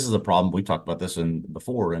this is a problem. We talked about this in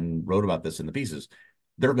before and wrote about this in the pieces.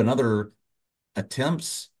 There have been other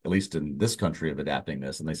attempts, at least in this country, of adapting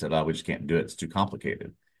this, and they said, "Oh, we just can't do it. It's too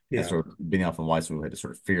complicated." And Yeah, so Benioff and Weiss had to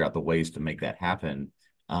sort of figure out the ways to make that happen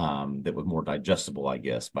that was more digestible, I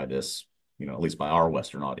guess, by this, at least by our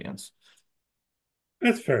Western audience.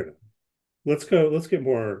 that's fair enough. Let's get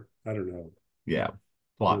more, I don't know, Yeah,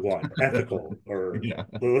 plot. what, ethical, or Yeah,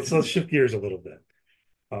 let's shift gears a little bit.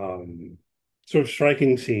 um Sort of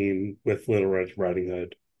striking scene with Little Red Riding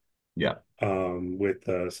Hood, yeah.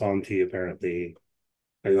 with Santi apparently,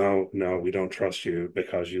 no, we don't trust you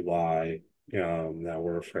because you lie. Now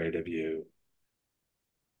we're afraid of you.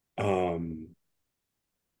 um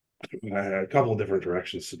I had a couple of different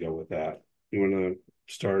directions to go with that. You want to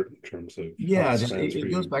start in terms of how Yeah, this just lands for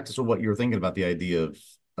it goes you? back to sort of what you're thinking about the idea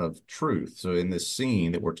of truth. So in this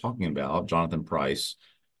scene that we're talking about, Jonathan Price,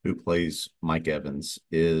 who plays Mike Evans,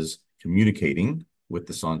 is communicating with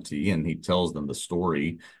the Santee, and he tells them the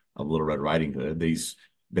story of Little Red Riding Hood. He's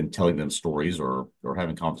been telling them stories or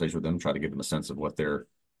having conversations with them, try to give them a sense of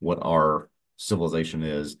what our civilization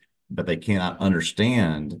is, but they cannot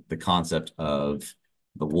understand the concept of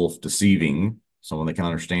the wolf deceiving someone that can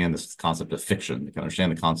understand this concept of fiction, they can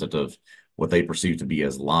understand the concept of what they perceive to be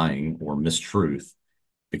as lying or mistruth,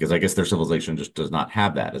 because I guess their civilization just does not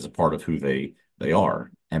have that as a part of who they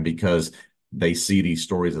are, and because they see these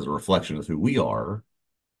stories as a reflection of who we are.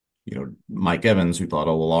 Mike Evans, who thought,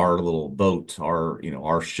 oh well, our little boat,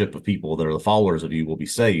 our ship of people that are the followers of you will be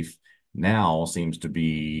safe, now seems to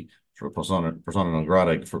be sort of persona non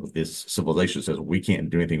grata for this civilization says we can't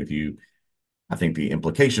do anything with you. I think the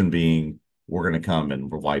implication being we're going to come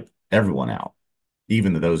and wipe everyone out,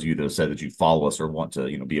 even to those of you that have said that you follow us or want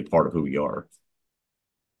to, be a part of who we are.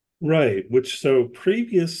 Right, which so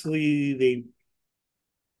previously they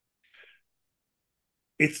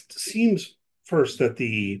it seems first that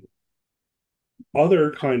the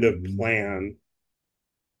other kind of plan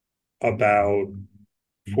about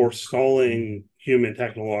forestalling human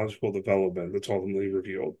technological development that's ultimately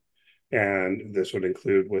revealed, and this would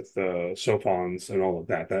include with the sophons and all of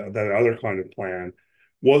that other kind of plan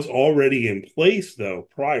was already in place though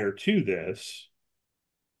prior to this,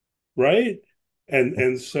 right?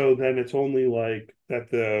 And so then it's only like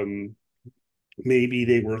that maybe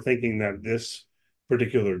they were thinking that this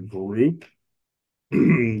particular group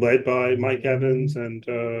led by Mike Evans and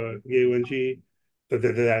UNG,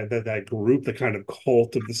 that group, the kind of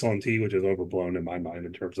cult of the Santee, which is overblown in my mind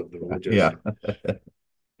in terms of the religious Yeah.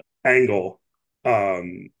 angle.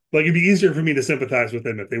 Like it'd be easier for me to sympathize with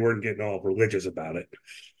them if they weren't getting all religious about it.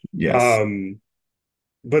 Yes. Um,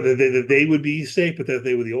 but that they would be safe, but that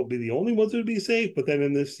they would be the only ones who would be safe. But then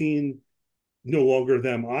in this scene, no longer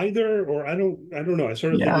them either. Or I don't know. I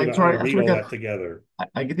started Yeah, thinking that's about how to right. That's read what I all got. that together.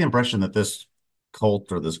 I get the impression that this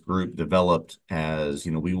cult or this group developed as,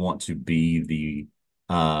 we want to be the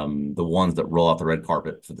ones that roll out the red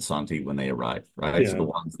carpet for the Santi when they arrive, right? So Yeah, the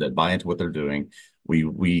ones that buy into what they're doing,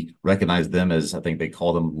 we recognize them as, I think they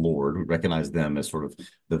call them Lord. We recognize them as sort of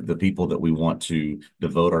the people that we want to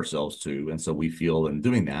devote ourselves to. And so we feel in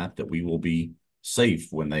doing that that we will be safe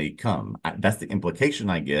when they come. That's the implication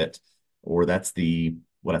I get, or that's the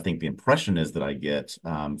what I think the impression is that I get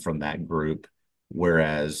from that group.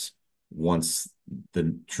 Whereas once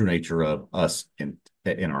the true nature of us in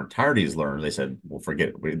our entirety is learned, they said, "Well, forget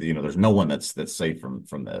it. There's no one that's safe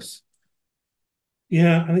from this."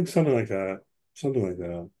 yeah, I think something like that. Something like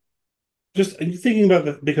that. Just thinking about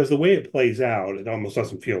the because the way it plays out, it almost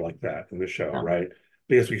doesn't feel like that in the show, Yeah. right?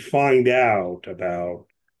 Because we find out about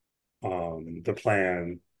the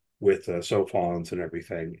plan with the Sophons and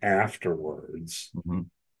everything afterwards. Mhm.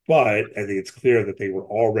 But I think it's clear that they were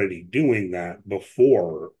already doing that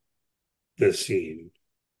before this scene.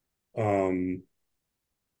 Um,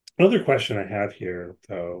 Another question I have here,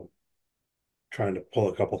 though, trying to pull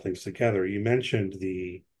a couple things together. You mentioned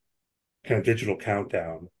the kind of digital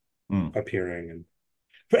countdown Mm. appearing,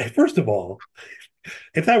 and first of all,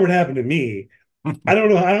 if that were to happen to me, I don't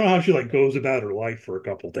know. I don't know how she like goes about her life for a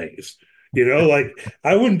couple days. Like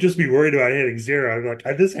I wouldn't just be worried about hitting zero. I'm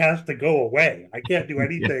like, this has to go away. I can't do Yeah.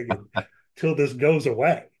 anything until this goes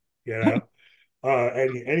away. You know.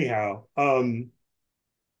 Anyhow,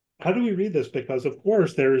 how do we read this? Because of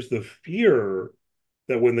course there's the fear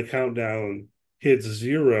that when the countdown hits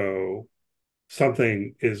zero,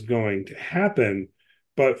 something is going to happen.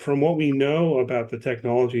 But from what we know about the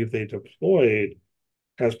technology they deployed,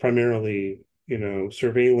 as primarily,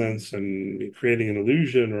 surveillance and creating an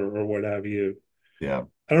illusion or what have you. Yeah.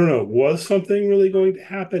 I don't know. Was something really going to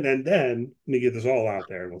happen? And then let me get this all out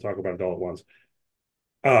there, and we'll talk about it all at once.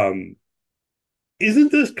 Um,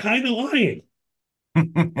 isn't this kind of lying?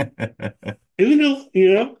 Isn't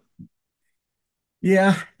it?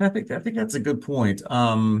 Yeah, I think that's a good point.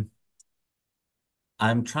 I'm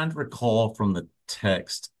trying to recall from the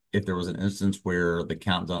text if there was an instance where the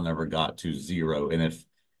countdown ever got to zero. And if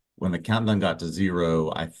when the countdown got to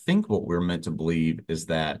zero, I think what we're meant to believe is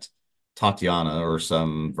that Tatiana or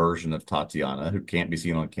some version of Tatiana who can't be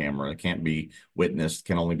seen on camera, can't be witnessed,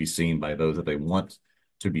 can only be seen by those that they want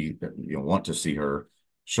to be, want to see her,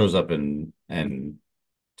 shows up and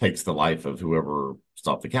takes the life of whoever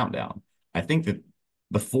stopped the countdown. I think that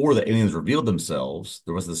before the aliens revealed themselves,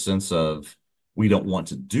 there was the sense of we don't want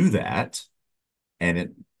to do that.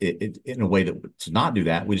 And it in a way that to not do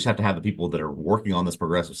that, we just have to have the people that are working on this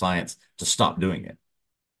progressive science to stop doing it,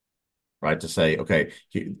 right? To say, okay,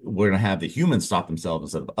 we're going to have the humans stop themselves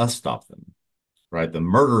instead of us stop them, right? The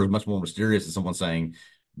murder is much more mysterious than someone saying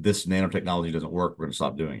this nanotechnology doesn't work. We're going to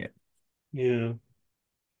stop doing it. Yeah.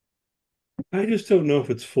 I just don't know if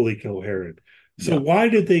it's fully coherent. So Yeah. why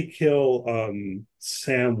did they kill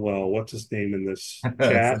Samwell? What's his name in this?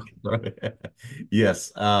 Jack?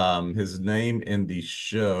 Yes. His name in the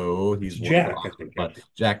show, It's he's one of the Jack, I officers, think, but actually.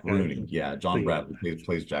 Jack Yeah, Rooney. Yeah, John yeah. Bradley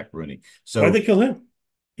plays Jack Rooney. Why'd So they kill him?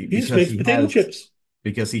 He just because makes he potato has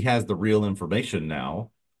chips. the real information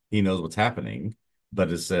now, he knows what's happening, but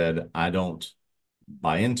has said, I don't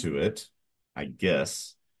buy into it, I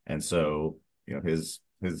guess. And so, he's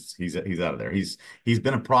out of there. He's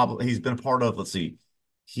been a problem. He's been a part of, let's see,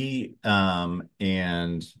 he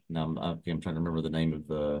and now I'm trying to remember the name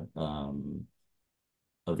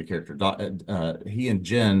of the character. He and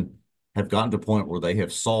Jen have gotten to a point where they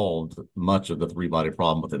have solved much of the three body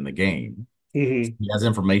problem within the game. Hmm. He has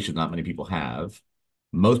information not many people have.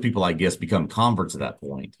 Most people, I guess, become converts at that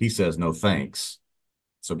point. He says no thanks.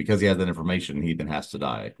 So because he has that information, he then has to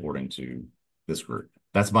die, according to this group.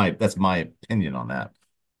 That's my opinion on that.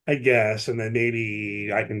 I guess, and then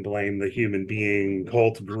maybe I can blame the human being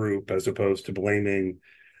cult group as opposed to blaming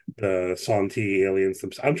the Santi aliens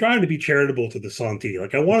themselves. I'm trying to be charitable to the Santi.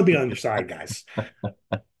 Like I want to be on your side, guys.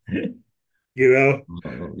 You know,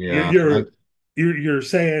 you're Yeah, you're you're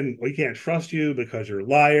saying we can't trust you because you're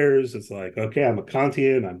liars. It's like, okay, I'm a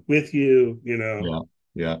Kantian. I'm with you. yeah.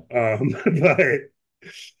 Yeah. But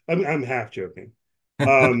I'm half joking.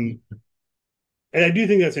 Um, and I do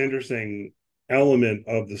think that's an interesting element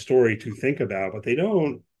of the story to think about, but they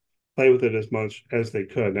don't play with it as much as they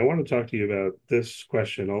could. And I want to talk to you about this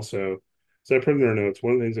question also. So I put in our notes.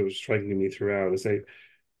 One of the things that was striking to me throughout is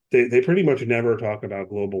they pretty much never talk about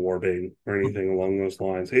global warming or anything along those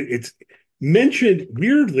lines. It's mentioned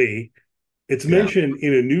weirdly. It's Yeah. mentioned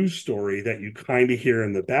in a news story that you kind of hear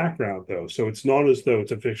in the background, though. So it's not as though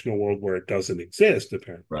it's a fictional world where it doesn't exist,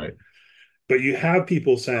 apparently. Right. But you have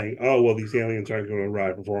people saying, oh, well, these aliens aren't going to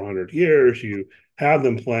arrive for 400 years. You have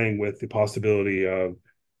them playing with the possibility of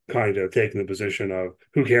kind of taking the position of,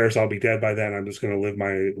 who cares? I'll be dead by then. I'm just going to live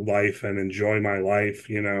my life and enjoy my life,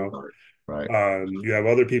 you know. Right. You have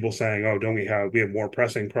other people saying, oh, don't we have more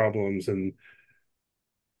pressing problems in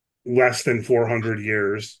less than 400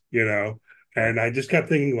 years, you know. Right. And I just kept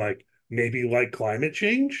thinking, like, maybe like climate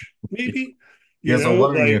change, maybe, you Yeah. So I'm know,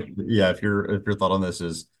 wondering if, like, yeah, if your thought on this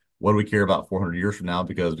is, what do we care about 400 years from now?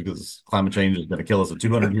 Because climate change is going to kill us in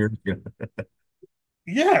 200 years.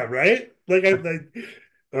 yeah, right. Like,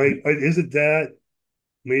 is it that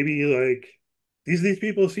maybe like these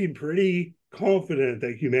people seem pretty confident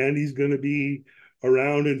that humanity's going to be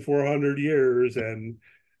around in 400 years, and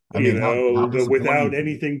I mean, how without disappointing.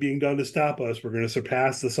 anything being done to stop us, we're going to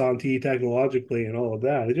surpass the Santi technologically and all of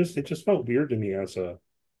that. It just felt weird to me as a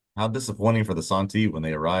How disappointing for the Santi when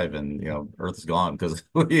they arrive and Earth is gone because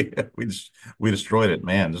we destroyed it,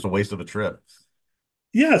 man. Just a waste of a trip.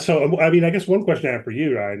 yeah. So I mean, I guess one question I have for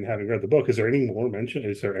you, Ryan, having read the book, is there any more mention?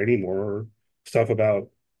 Is there any more stuff about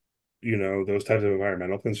those types of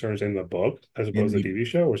environmental concerns in the book as In opposed to the the TV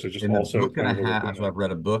show, or is it just in the also book and kind a of a half, looking so at? I've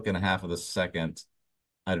read a book and a half of the second.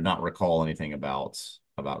 I do not recall anything about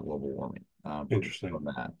global warming Interesting. from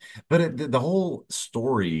that. But the whole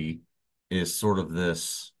story is sort of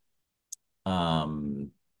this.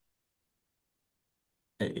 Um,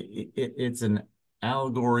 it's an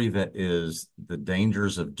allegory that is the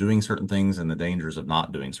dangers of doing certain things and the dangers of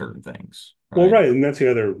not doing certain things, Well, right? right, and that's the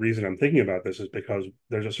other reason I'm thinking about this is because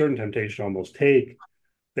there's a certain temptation to almost take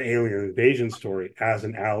the alien invasion story as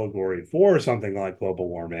an allegory for something like global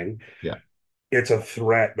warming. Yeah, It's a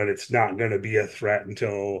threat, but it's not going to be a threat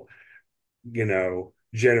until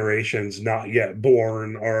generations not yet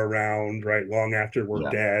born are around, right? Long after we're yeah,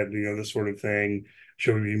 dead, this sort of thing.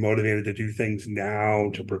 Should we be motivated to do things now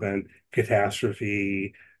to prevent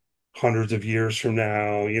catastrophe hundreds of years from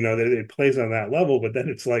now? It plays on that level, but then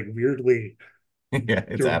it's like weirdly, yeah.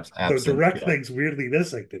 It's the absent. direct Yeah. thing's weirdly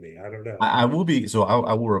missing to me. I don't know. I will be so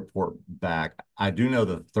I will report back. I do know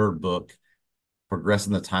the third book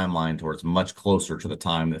progressing the timeline towards much closer to the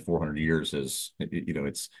time that 400 years is,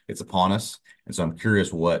 it's upon us. And so I'm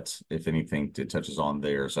curious what, if anything, it touches on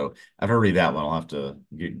there. So if I read that one, I'll have to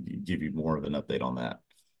give you more of an update on that.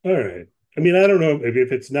 All right. I mean, I don't know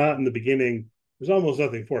if it's not in the beginning, there's almost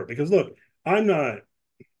nothing for it because look, I'm not,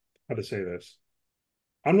 how to say this.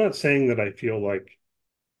 I'm not saying that I feel like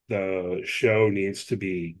the show needs to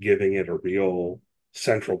be giving it a real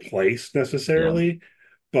central place Yeah. necessarily,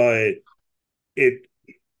 but it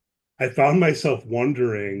I found myself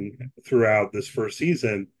wondering throughout this first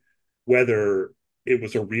season whether it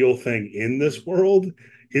was a real thing in this world.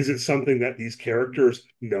 Is it something that these characters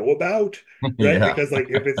know about? Right? Yeah. Because like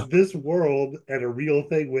if it's this world and a real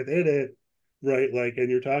thing within it, right? Like, and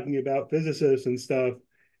you're talking about physicists and stuff,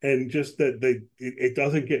 and just that it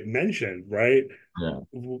doesn't get mentioned, right? Yeah.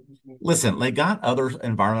 Listen, they got other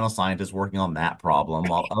environmental scientists working on that problem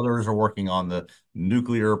while others are working on the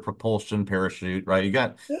nuclear propulsion parachute, right? I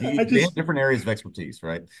They have just different areas of expertise,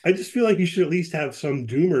 right? I just feel like you should at least have some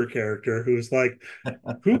doomer character who's like,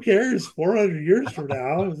 who cares? 400 years from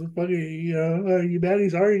now, is it fucking,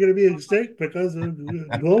 humanity's already going to be extinct because of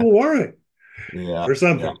global warming Yeah, or yeah.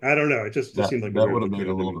 something. I don't know. It just That seemed like a that weird would have look made to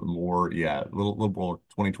a it to little me. bit more, yeah, a little more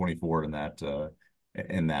 2024 in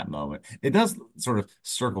that moment. It does sort of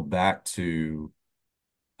circle back to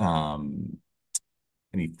um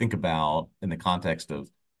and you think about in the context of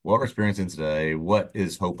what we're experiencing today, what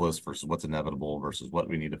is hopeless versus what's inevitable versus what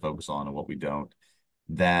we need to focus on and what we don't,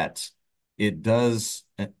 that it does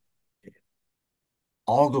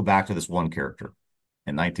all go back to this one character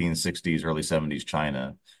in 1960s, early 70s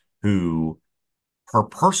China, who her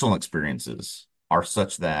personal experiences are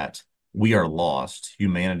such that we are lost.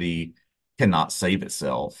 Humanity cannot save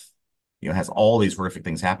itself. Has all these horrific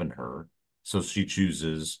things happen to her. So she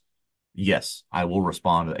chooses, yes, I will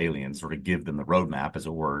respond to the aliens or to give them the roadmap, as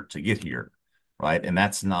it were, to get here. Right. And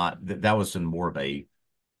that's not, that was in more of a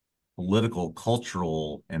political,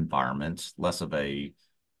 cultural environment, less of a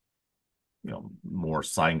more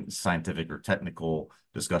scientific or technical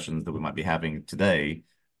discussions that we might be having today.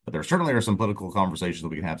 But there certainly are some political conversations that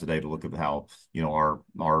we can have today to look at how,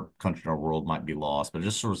 our country and our world might be lost. But it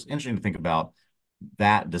just sort of interesting to think about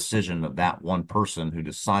that decision of that one person who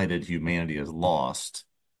decided humanity is lost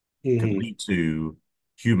could Mhm. lead to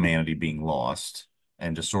humanity being lost,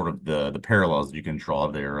 and just sort of the parallels that you can draw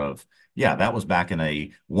there of, yeah, that was back in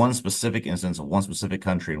a one specific instance of one specific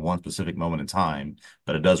country and one specific moment in time,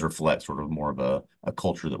 but it does reflect sort of more of a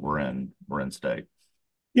culture that we're in today.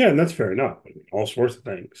 Yeah, and that's fair enough. I mean, all sorts of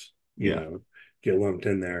things, Yeah. get lumped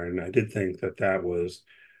in there. And I did think that that was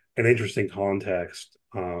an interesting context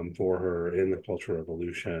for her in the Cultural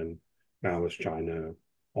Revolution, Maoist China,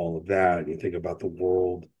 all of that. You think about the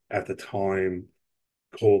world at the time,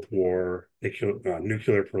 Cold War,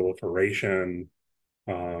 nuclear proliferation.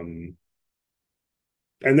 Um,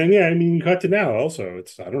 and then, yeah, I mean, cut to now also.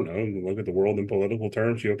 It's, I don't know, you look at the world in political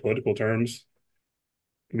terms, geopolitical terms,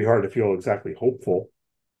 it can be hard to feel exactly hopeful.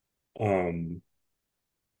 Um,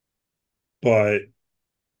 but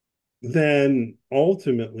then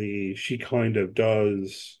ultimately she kind of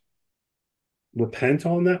does repent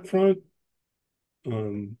on that front.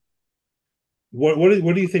 Um, what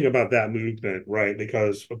do you think about that movement, right?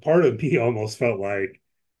 Because a part of me almost felt like,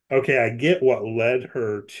 okay, I get what led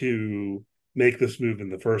her to make this move in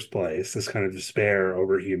the first place, this kind of despair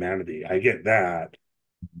over humanity. I get that.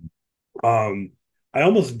 Um, I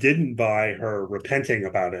almost didn't buy her repenting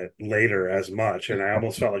about it later as much, and I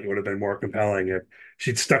almost felt like it would have been more compelling if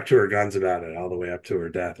she'd stuck to her guns about it all the way up to her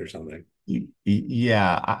death or something.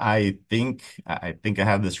 Yeah, I think I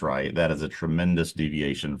have this right. That is a tremendous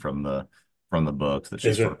deviation from the books that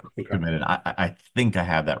she Is sort it of okay? committed. I think I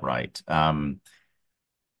have that right.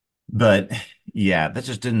 But yeah, that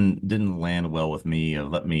just didn't land well with me.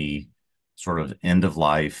 Let me sort of end of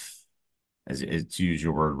life, as to use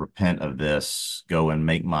your word, repent of this, go and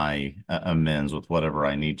make my amends with whatever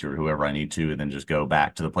I need to or whoever I need to, and then just go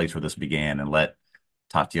back to the place where this began and let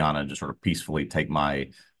Tatiana just sort of peacefully take my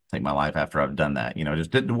life after I've done that.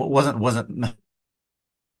 Just didn't wasn't.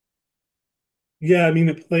 Yeah, I mean,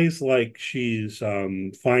 it plays like she's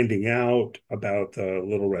finding out about the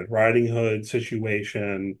Little Red Riding Hood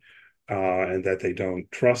situation, and that they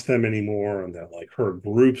don't trust them anymore, and that like her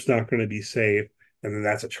group's not going to be safe, and then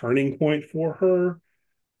that's a turning point for her.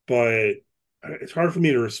 But it's hard for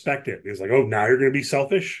me to respect it. It's like, oh, now you're going to be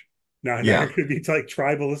selfish. Now you're Yeah, going to be like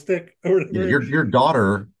tribalistic or yeah. whatever. Your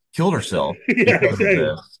daughter killed herself Yeah, because of exactly.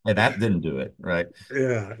 this, and that didn't do it, right?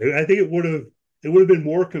 Yeah, I think it would have been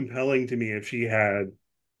more compelling to me if she had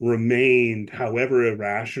remained, however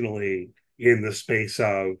irrationally, in the space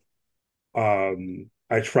of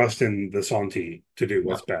I trust in the Santi to do Yeah,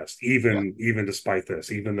 what's best, yeah, even despite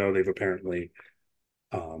this, even though they've apparently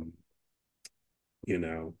um, you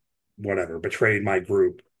know, whatever, betrayed my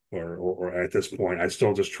group or at this point, I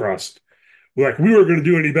still just trust like we were gonna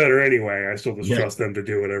do any better anyway. I still just yeah. trust them to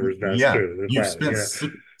do whatever's best Yeah, to the you've planet. spent Yeah.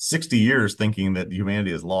 60 years thinking that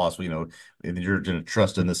humanity is lost, and you're going to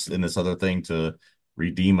trust in this other thing to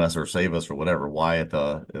redeem us or save us or whatever. Why at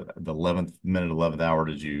the 11th minute, 11th hour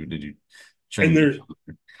did you And change it? there's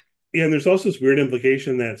Yeah, and there's also this weird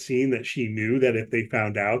implication in that scene that she knew that if they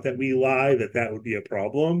found out that we lie, that that would be a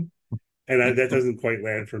problem, and that doesn't quite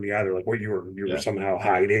land for me either. Like what you were Yeah, somehow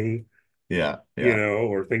hiding, yeah, yeah,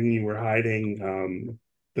 or thinking you were hiding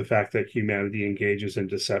the fact that humanity engages in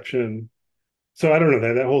deception. So I don't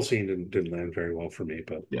know that whole scene didn't land very well for me,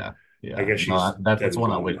 but yeah, I yeah. guess No, she's that's dead and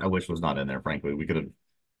one I gone wish I now. wish was not in there. Frankly, we could have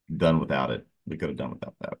done without it. We could have done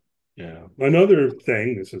without that. Yeah. Another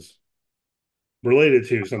thing, this is related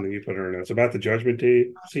to something you put in our notes about the Judgment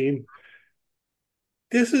Day scene.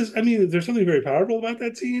 I mean, there's something very powerful about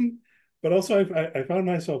that scene, but also I found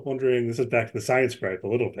myself wondering, this is back to the science gripe a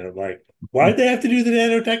little bit, like, why'd they have to do the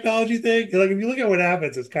nanotechnology thing? Like, if you look at what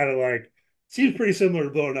happens, it's kind of like, seems pretty similar to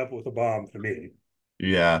blowing up with a bomb to me.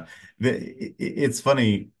 Yeah, it's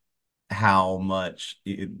funny how much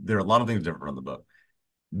there are a lot of things different from the book.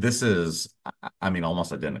 This is, I mean,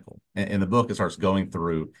 almost identical. In the book, it starts going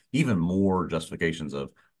through even more justifications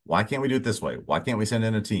of why can't we do it this way? Why can't we send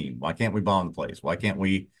in a team? Why can't we bomb the place? Why can't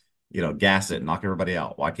we, gas it, knock everybody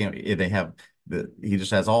out? Why can't they have he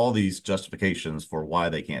just has all these justifications for why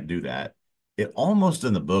they can't do that. It almost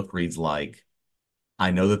in the book reads like,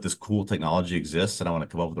 I know that this cool technology exists and I want to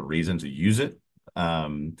come up with a reason to use it.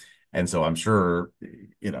 Um, and so I'm sure,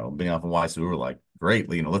 being off in Weiss, we were like, great,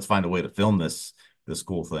 let's find a way to film this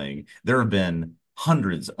cool thing. There have been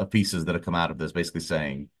hundreds of pieces that have come out of this basically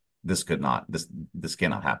saying this cannot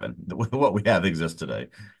happen. What we have exists today.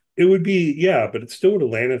 it would be, yeah, but it still would have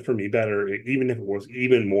landed for me better, even if it was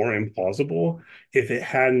even more implausible, if it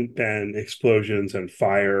hadn't been explosions and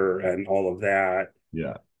fire and all of that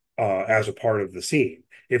Yeah, as a part of the scene.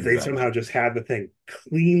 If they exactly. somehow just had the thing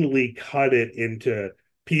cleanly cut it into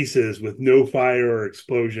pieces with no fire or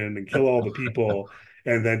explosion and kill all the people,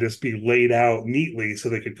 and then just be laid out neatly so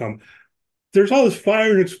they could come. There's all this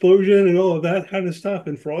fire and explosion and all of that kind of stuff,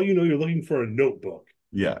 and for all you know, you're looking for a notebook,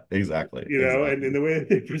 Yeah, exactly. and Exactly. the way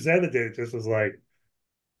they presented it just was like,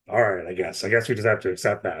 all right, I guess we just have to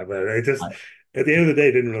accept that. But it just I, at the end of the day,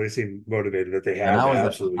 it didn't really seem motivated that they and had I to was,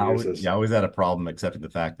 absolutely use this. I always had a problem accepting the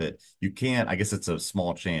fact that you can't, I guess it's a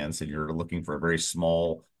small chance and you're looking for a very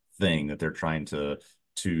small thing that they're trying to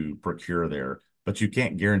procure there, but you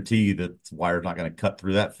can't guarantee that wire's not going to cut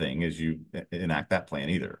through that thing as you enact that plan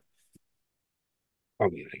either. I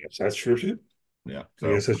mean, I guess that's true too. Yeah. I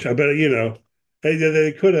guess So that's true. But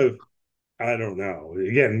they could have. I don't know.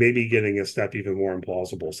 Again, maybe getting a step even more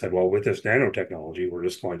implausible said, well, with this nanotechnology, we're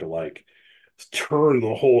just going to like turn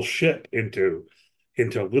the whole ship into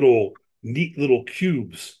little neat little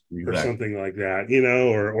cubes or exactly. something like that,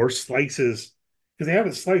 or slices because they have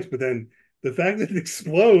it sliced, but then the fact that it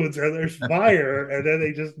explodes and there's fire and then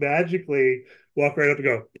they just magically walk right up and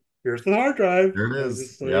go, "Here's the hard drive." There it I was is.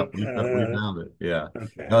 just Yep. like, We found it. Yeah. No,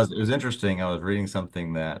 okay, it was interesting. I was reading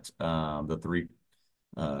something that the three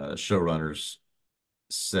showrunners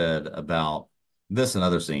said about this and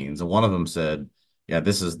other scenes, and one of them said, "Yeah,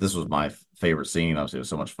 this was my favorite scene. Obviously, it was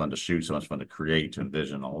so much fun to shoot, so much fun to create, to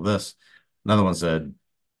envision all of this." Another one said,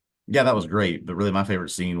 "Yeah, that was great, but really my favorite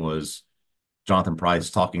scene was Jonathan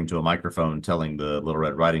Pryce talking to a microphone, telling the Little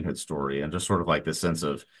Red Riding Hood story, and just sort of like this sense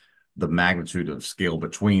of the magnitude of scale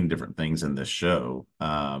between different things in this show."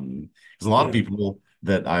 There's a lot of yeah, people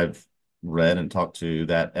that I've read and talked to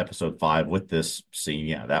that episode 5 with this scene,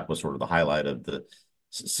 yeah, that was sort of the highlight of the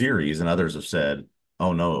series, and others have said,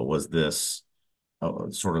 "Oh no, it was this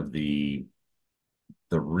sort of the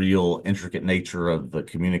real intricate nature of the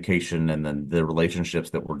communication and then the relationships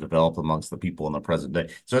that were developed amongst the people in the present day."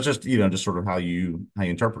 So it's just, just sort of how you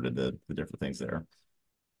interpreted the different things there.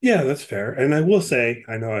 yeah, that's fair. And I will say,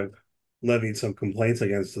 I know I've levied some complaints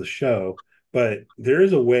against the show, but there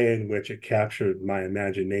is a way in which it captured my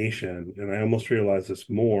imagination. And I almost realized this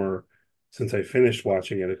more since I finished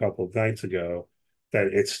watching it a couple of nights ago, that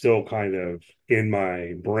it's still kind of in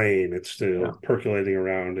my brain. It's Yeah. still percolating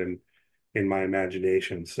around in my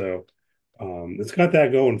imagination. So it's got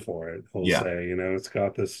that going for it, I'll Yeah. say. It's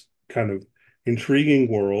got this kind of intriguing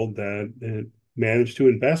world that it managed to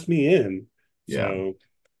invest me in. Yeah. So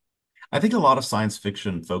I think a lot of science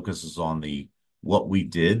fiction focuses on the what we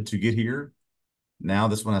did to get here. Now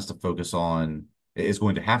this one has to focus on, is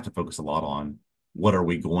going to have to focus a lot on what are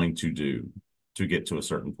we going to do to get to a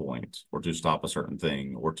certain point or to stop a certain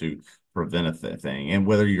thing or to prevent a thing. And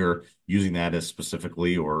whether you're using that as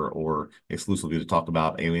specifically or exclusively to talk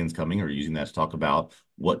about aliens coming, or using that to talk about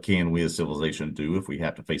what can we as civilization do if we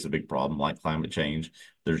have to face a big problem like climate change.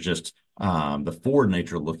 There's just the forward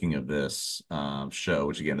nature looking of this show,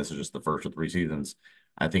 which again, this is just the first of 3 seasons.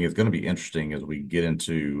 I think it's going to be interesting as we get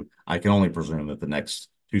into, I can only presume that the next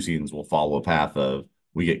 2 seasons will follow a path of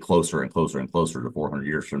we get closer and closer and closer to 400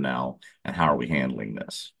 years from now. And how are we handling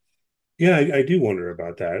this? yeah, I do wonder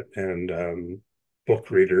about that. And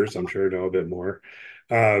book readers, I'm sure, know a bit more.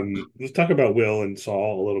 Let's talk about Will and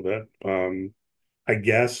Saul a little bit. I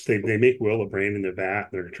guess they make Will a brain in the vat.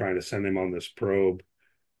 They're trying to send him on this probe,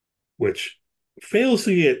 which fails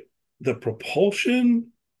to get the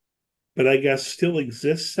propulsion, but I guess still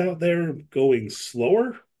exists out there going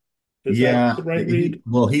slower. Is that Yeah, the right read?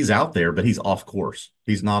 he's out there, but he's off course.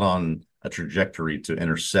 He's not on a trajectory to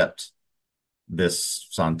intercept this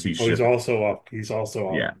Santi Oh, he's ship. also off. He's also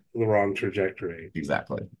on Yeah, the wrong trajectory.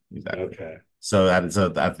 exactly. Exactly. Okay. So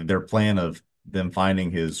their plan of them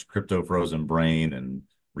finding his crypto frozen brain and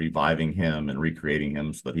reviving him and recreating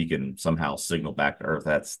him so that he can somehow signal back to Earth.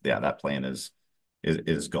 That plan is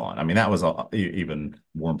gone. I mean, that was even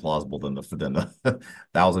more implausible than the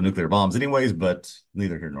thousand nuclear bombs, anyways. But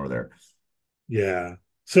neither here nor there. Yeah.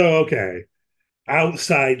 So okay.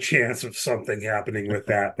 Outside chance of something happening with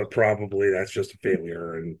that, but probably that's just a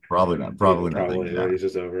failure, and Probably not. Probably nothing. probably Yeah.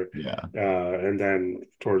 raises over. Yeah. And then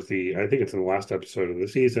towards I think it's in the last episode of the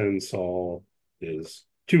season, Saul is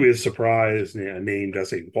to his surprise named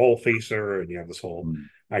as a wall facer, and you have this whole Mm.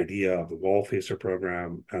 idea of the wall facer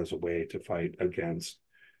program as a way to fight against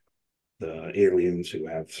the aliens who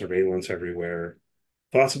have surveillance everywhere.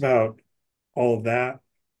 Thoughts about all of that?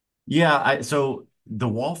 Yeah. So the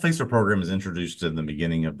wall facer program is introduced in the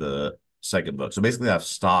beginning of the second book. So basically, I've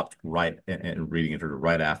stopped right and reading it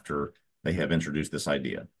right after they have introduced this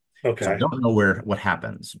idea. So I Okay. don't know what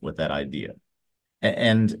happens with that idea.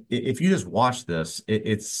 And if you just watch this,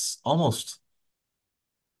 it's almost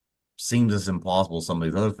seems as implausible as some of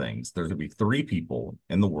these other things. There's going to be three people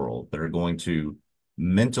in the world that are going to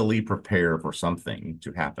mentally prepare for something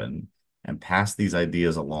to happen and pass these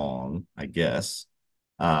ideas along, I guess.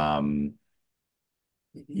 Um,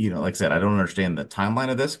 like I said, I don't understand the timeline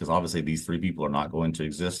of this because obviously these three people are not going to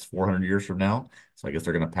exist 400 years from now. So I guess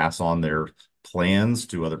they're going to pass on their plans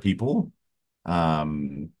to other people.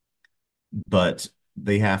 Um, but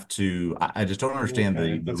they have to, I just don't understand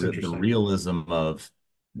Okay. That's the interesting. realism of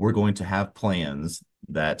we're going to have plans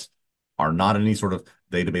that are not in any sort of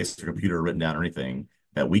database or computer written down or anything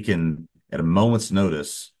that we can at a moment's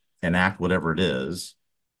notice enact whatever it is,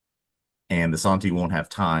 and the Santi won't have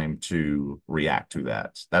time to react to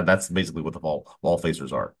that. That's basically what the wall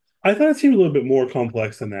facers are. I thought it seemed a little bit more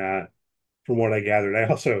complex than that, from what I gathered.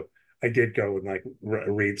 I did go and like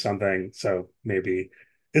read something, so maybe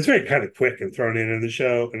it's very kind of quick and thrown in the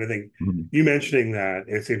show. And I think Mhm. you mentioning that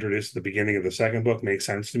it's introduced at the beginning of the second book makes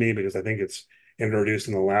sense to me because I think it's introduced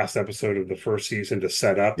in the last episode of the first season to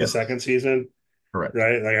set up the Yes, second season, correct.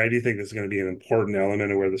 right? Like I do think this is going to be an important element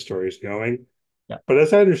of where the story is going. Yeah. But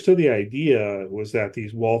as I understood, the idea was that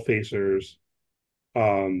these wall facers,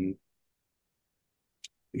 um,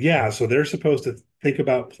 yeah, so they're supposed to think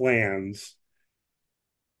about plans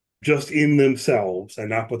just in themselves and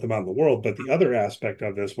not put them out in the world. But the other aspect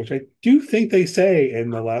of this, which I do think they say in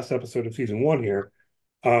the last episode of season one here,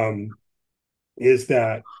 um, is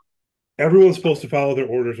that everyone's supposed to follow their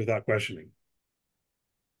orders without questioning.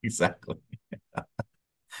 Exactly.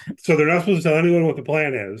 So they're not supposed to tell anyone what the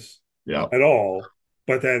plan is Yeah. at all,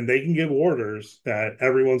 but then they can give orders that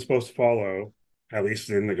everyone's supposed to follow, at least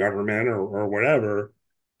in the government or whatever,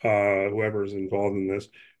 whoever's involved in this,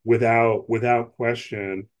 without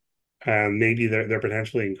question. And maybe they're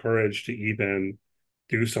potentially encouraged to even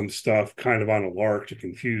do some stuff kind of on a lark to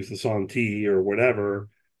confuse the Santee or whatever.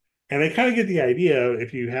 And I kind of get the idea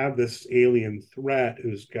if you have this alien threat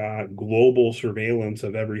who's got global surveillance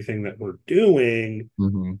of everything that we're doing,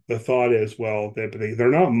 Hmm. the thought is, well, they're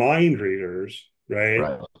not mind readers, right?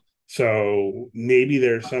 Right. So maybe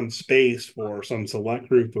there's some space for some select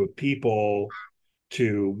group of people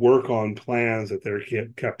to work on plans that they're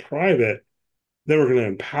kept private. Then we're going to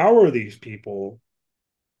empower these people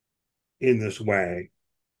in this way.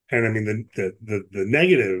 And I mean, the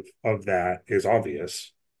negative of that is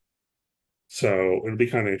obvious. So it'll be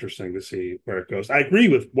kind of interesting to see where it goes. I agree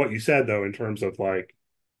with what you said, though, in terms of like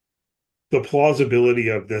the plausibility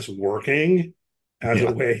of this working as a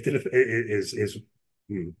Yeah. way to is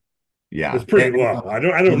Yeah. pretty low. I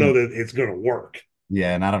don't know And that it's going to work.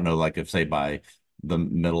 yeah, and I don't know, like if say by the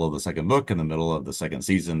middle of the second book, in the middle of the second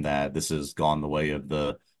season, that this has gone the way of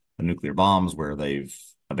the nuclear bombs, where they've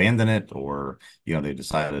abandoned it, or they've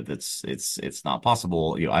decided it's not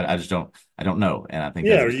possible. I just don't know, and I think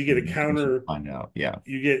Yeah, that's or just you get a we should counter, find out. Yeah,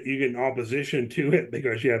 you get an opposition to it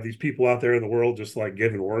because you have these people out there in the world just like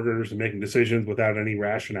giving orders and making decisions without any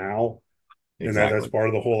rationale, and that's exactly. part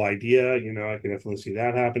of the whole idea. I can definitely see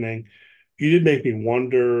that happening. You did make me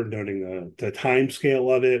wonder, noting the time scale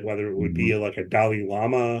of it, whether it would be Hmm. like a Dalai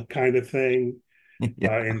Lama kind of thing,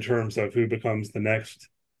 Yeah. in terms of who becomes the next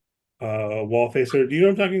wall facer. Do you know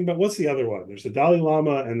what I'm talking about? What's the other one? There's the Dalai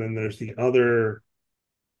Lama, and then there's the other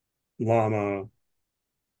Lama.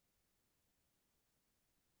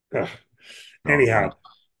 Ugh. Oh Anyhow, gosh.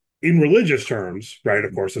 in religious terms, right?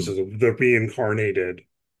 Of course, this Mhm. is the reincarnated.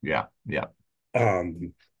 Yeah. Yeah.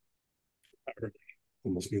 Um, I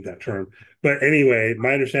almost need that term, but anyway,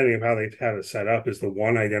 my understanding of how they have it set up is the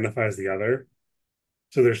one identifies the other.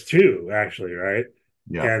 So there's two actually, right?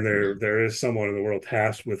 Yeah. And there is someone in the world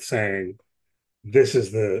tasked with saying this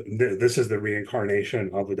is the reincarnation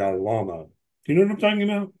of the Dalai Lama. Do you know what I'm talking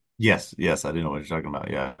about? Yes. Yes. I do know what you're talking about.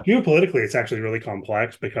 Yeah. Geopolitically, it's actually really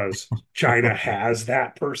complex because China has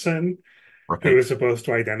that person who Right. is supposed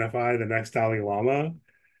to identify the next Dalai Lama.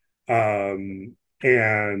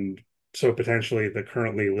 And so potentially the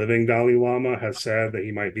currently living Dalai Lama has said that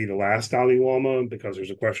he might be the last Dalai Lama because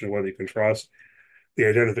there's a question of whether you can trust the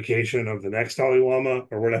identification of the next Dalai Lama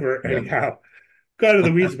or whatever. Yeah. Anyhow, got into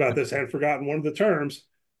the weeds about this and forgotten one of the terms.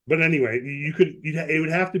 But anyway, it would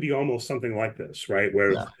have to be almost something like this, right?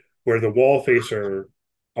 Yeah. Where the wall facer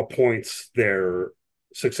appoints their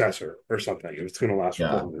successor or something. It's going to last for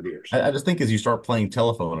Yeah. 400 years. I just think as you start playing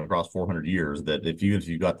telephone across 400 years, that if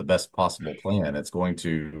you got the best possible plan,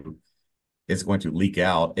 it's going to leak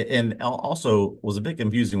out. And also was a bit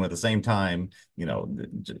confusing at the same time,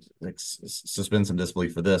 just like, suspend some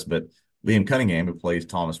disbelief for this, but Liam Cunningham, who plays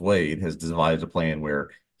Thomas Wade, has devised a plan where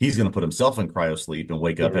he's going to put himself in cryosleep and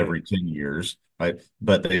wake up Right. every 10 years, right?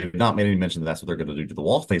 But they've not made any mention that that's what they're going to do to the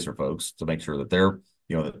wall facer folks to make sure that they're,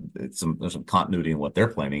 there's some continuity in what they're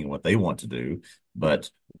planning and what they want to do.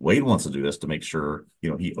 But Wade wants to do this to make sure,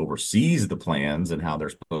 he oversees the plans and how they're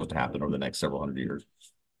supposed to happen over the next several hundred years.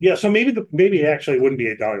 Yeah, so maybe it actually wouldn't be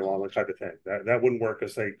a Dalai Lama type of thing. That wouldn't work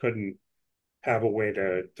because they couldn't have a way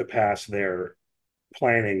to pass their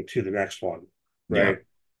planning to the next one, Yeah. right?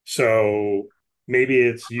 So maybe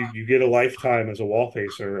it's you get a lifetime as a wall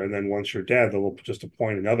facer, and then once you're dead, they'll just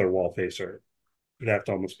appoint another wall facer. It'd have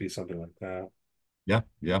to almost be something like that. Yeah.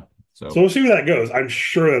 Yeah. So So we'll see where that goes. I'm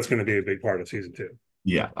sure that's going to be a big part of season two.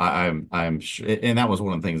 yeah, I'm sure, and that was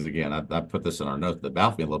one of the things. Again, I put this in our notes that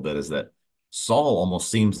baffled me a little bit is that Saul almost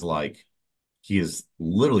seems like he is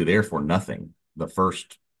literally there for nothing. The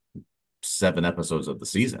first 7 episodes of the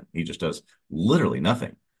season, he just does literally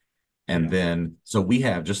nothing. And Yeah. then, so we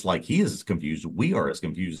have, just like he is confused, we are as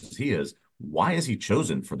confused as he is. Why is he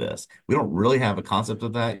chosen for this? We don't really have a concept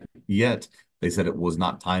of that yet. They said it was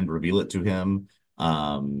not time to reveal it to him.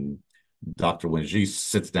 Um, Dr. Wenji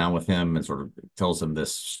sits down with him and sort of tells him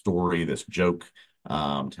this story, this joke,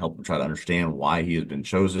 to help him try to understand why he has been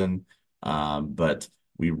chosen. But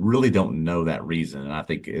we really don't know that reason. And I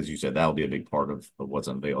think, as you said, that'll be a big part of what's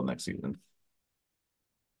unveiled next season.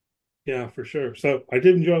 Yeah, for sure. So I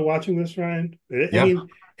did enjoy watching this, Ryan. I Yeah. mean,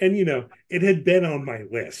 and it had been on my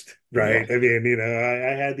list, Yeah. right? I mean,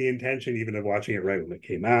 I had the intention even of watching it right when it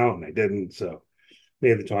came out, and I didn't. So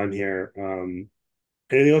made the time here.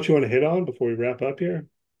 Anything else you want to hit on before we wrap up here?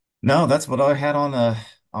 No, that's what I had on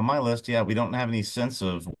my list. Yeah, we don't have any sense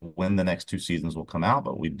of when the next 2 seasons will come out,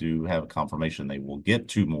 but we do have confirmation they will get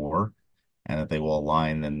 2 more and that they will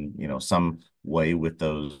align in, some way with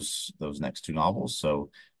those next 2 novels. So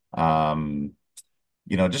um,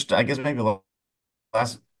 just I guess maybe the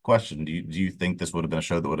last question. Do you think this would have been a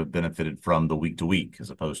show that would have benefited from the week to week as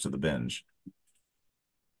opposed to the binge?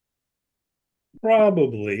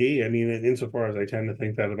 Probably. I mean, insofar as I tend to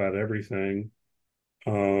think that about everything.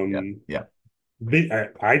 Yeah, Um, yeah,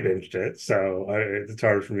 I binged it, so it's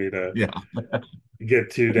hard for me to yeah,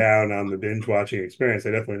 get too down on the binge watching experience.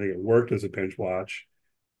 I definitely think it worked as a binge watch,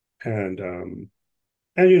 and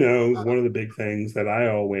one of the big things that I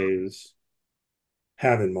always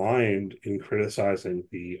have in mind in criticizing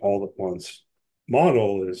the all at once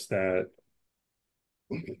model is that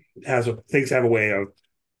things have a way of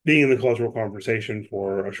being in the cultural conversation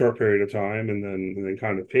for a short period of time and then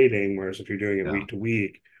kind of fading. Whereas if you're doing it yeah, week to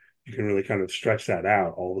week, you can really kind of stretch that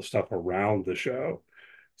out, all the stuff around the show.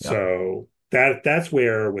 yeah. So that's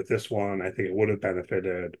where with this one, I think it would have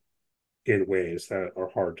benefited in ways that are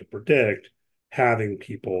hard to predict, having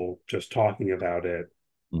people just talking about it,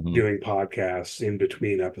 Hmm. doing podcasts in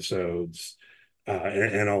between episodes,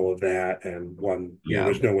 and all of that. And Yeah,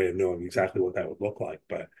 there's no way of knowing exactly what that would look like,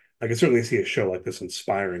 but I can certainly see a show like this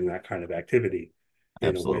inspiring that kind of activity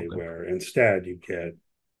in a way absolutely. where instead you get,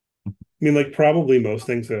 I mean, like probably most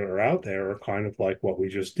things that are out there are kind of like what we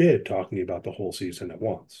just did, talking about the whole season at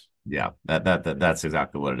once. Yeah, that's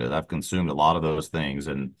exactly what it is. I've consumed a lot of those things,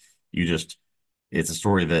 and you just it's a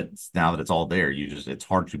story that now that it's all there, it's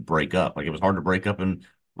hard to break up. Like it was hard to break up and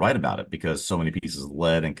write about it because so many pieces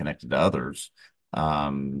led and connected to others.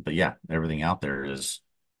 But yeah, everything out there is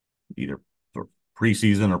either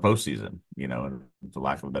preseason or postseason, for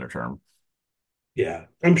lack of a better term. Yeah,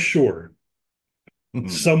 I'm sure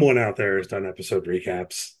someone out there has done episode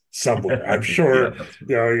recaps somewhere. I'm Yeah, sure,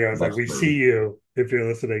 it's like that's we see true. you if you're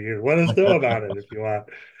listening. You let us know about it if you want.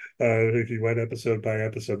 If you went episode by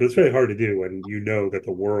episode, but it's very hard to do when you know that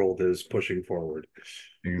the world is pushing forward.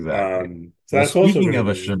 Exactly. So Well, that's also going to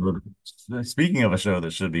be, speaking of a show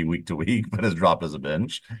that should be week to week, but has dropped as a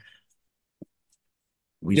binge,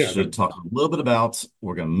 we yeah, should talk a little bit about.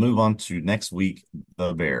 We're going to move on to next week,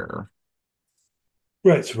 The Bear.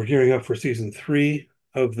 right. So we're gearing up for season 3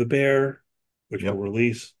 of The Bear, which will Yep.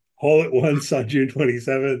 release all at once on June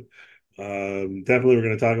 27th. Definitely, we're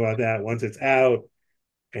going to talk about that once it's out.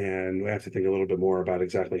 And we have to think a little bit more about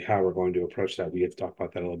exactly how we're going to approach that. We have to talk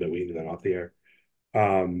about that a little bit. We can do that off the air.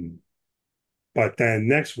 Um, but then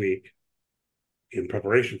next week, in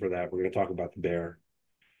preparation for that, we're going to talk about the bear.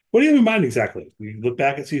 What do you have in mind exactly? We look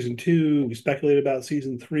back at season 2. We speculate about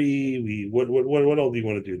season 3. We what all do you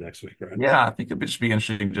want to do next week, Ryan? Yeah, I think it would just be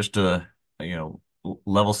interesting just to,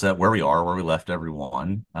 level set where we are, where we left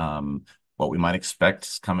everyone, what we might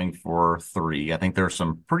expect coming for 3. I think there are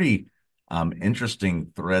some pretty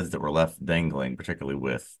interesting threads that were left dangling, particularly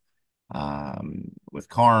with with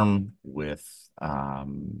Carm, with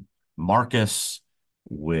Marcus,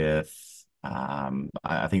 with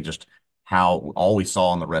I think just how all we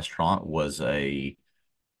saw in the restaurant was a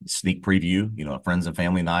sneak preview, a friends and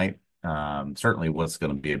family night. Certainly what's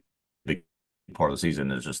going to be a big part of the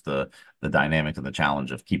season is just the dynamic and the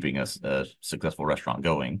challenge of keeping a successful restaurant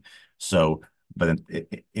going. So, but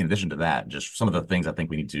in addition to that, just some of the things I think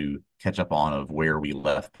we need to catch up on of where we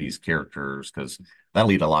left these characters, because that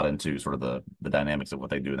lead a lot into sort of the dynamics of what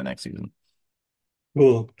they do in the next season.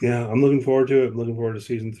 Cool. Yeah, I'm looking forward to it. I'm looking forward to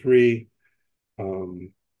season three.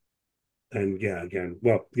 Um, and yeah, again,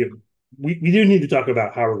 well, yeah, we do need to talk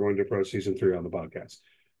about how we're going to approach season three on the podcast,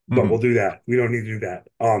 but we'll Mhm. do that. We don't need to do that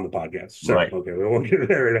on the podcast. So, Right. okay, we won't get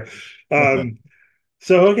there right now.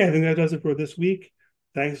 So, okay, I think that does it for this week.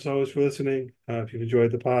 Thanks as always for listening. If you've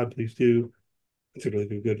enjoyed the pod, please do consider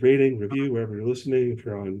leaving a good rating, review wherever you're listening. If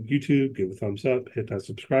you're on YouTube, give a thumbs up, hit that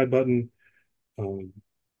subscribe button. Um,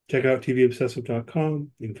 check out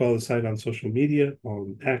tvobsessive.com. You can follow the site on social media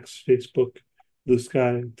on X, Facebook, Blue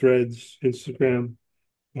Sky, Threads, Instagram,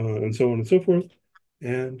 and so on and so forth.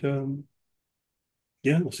 And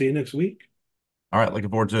yeah, we'll see you next week. All right. Looking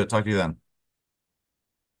forward to it. Talk to you then.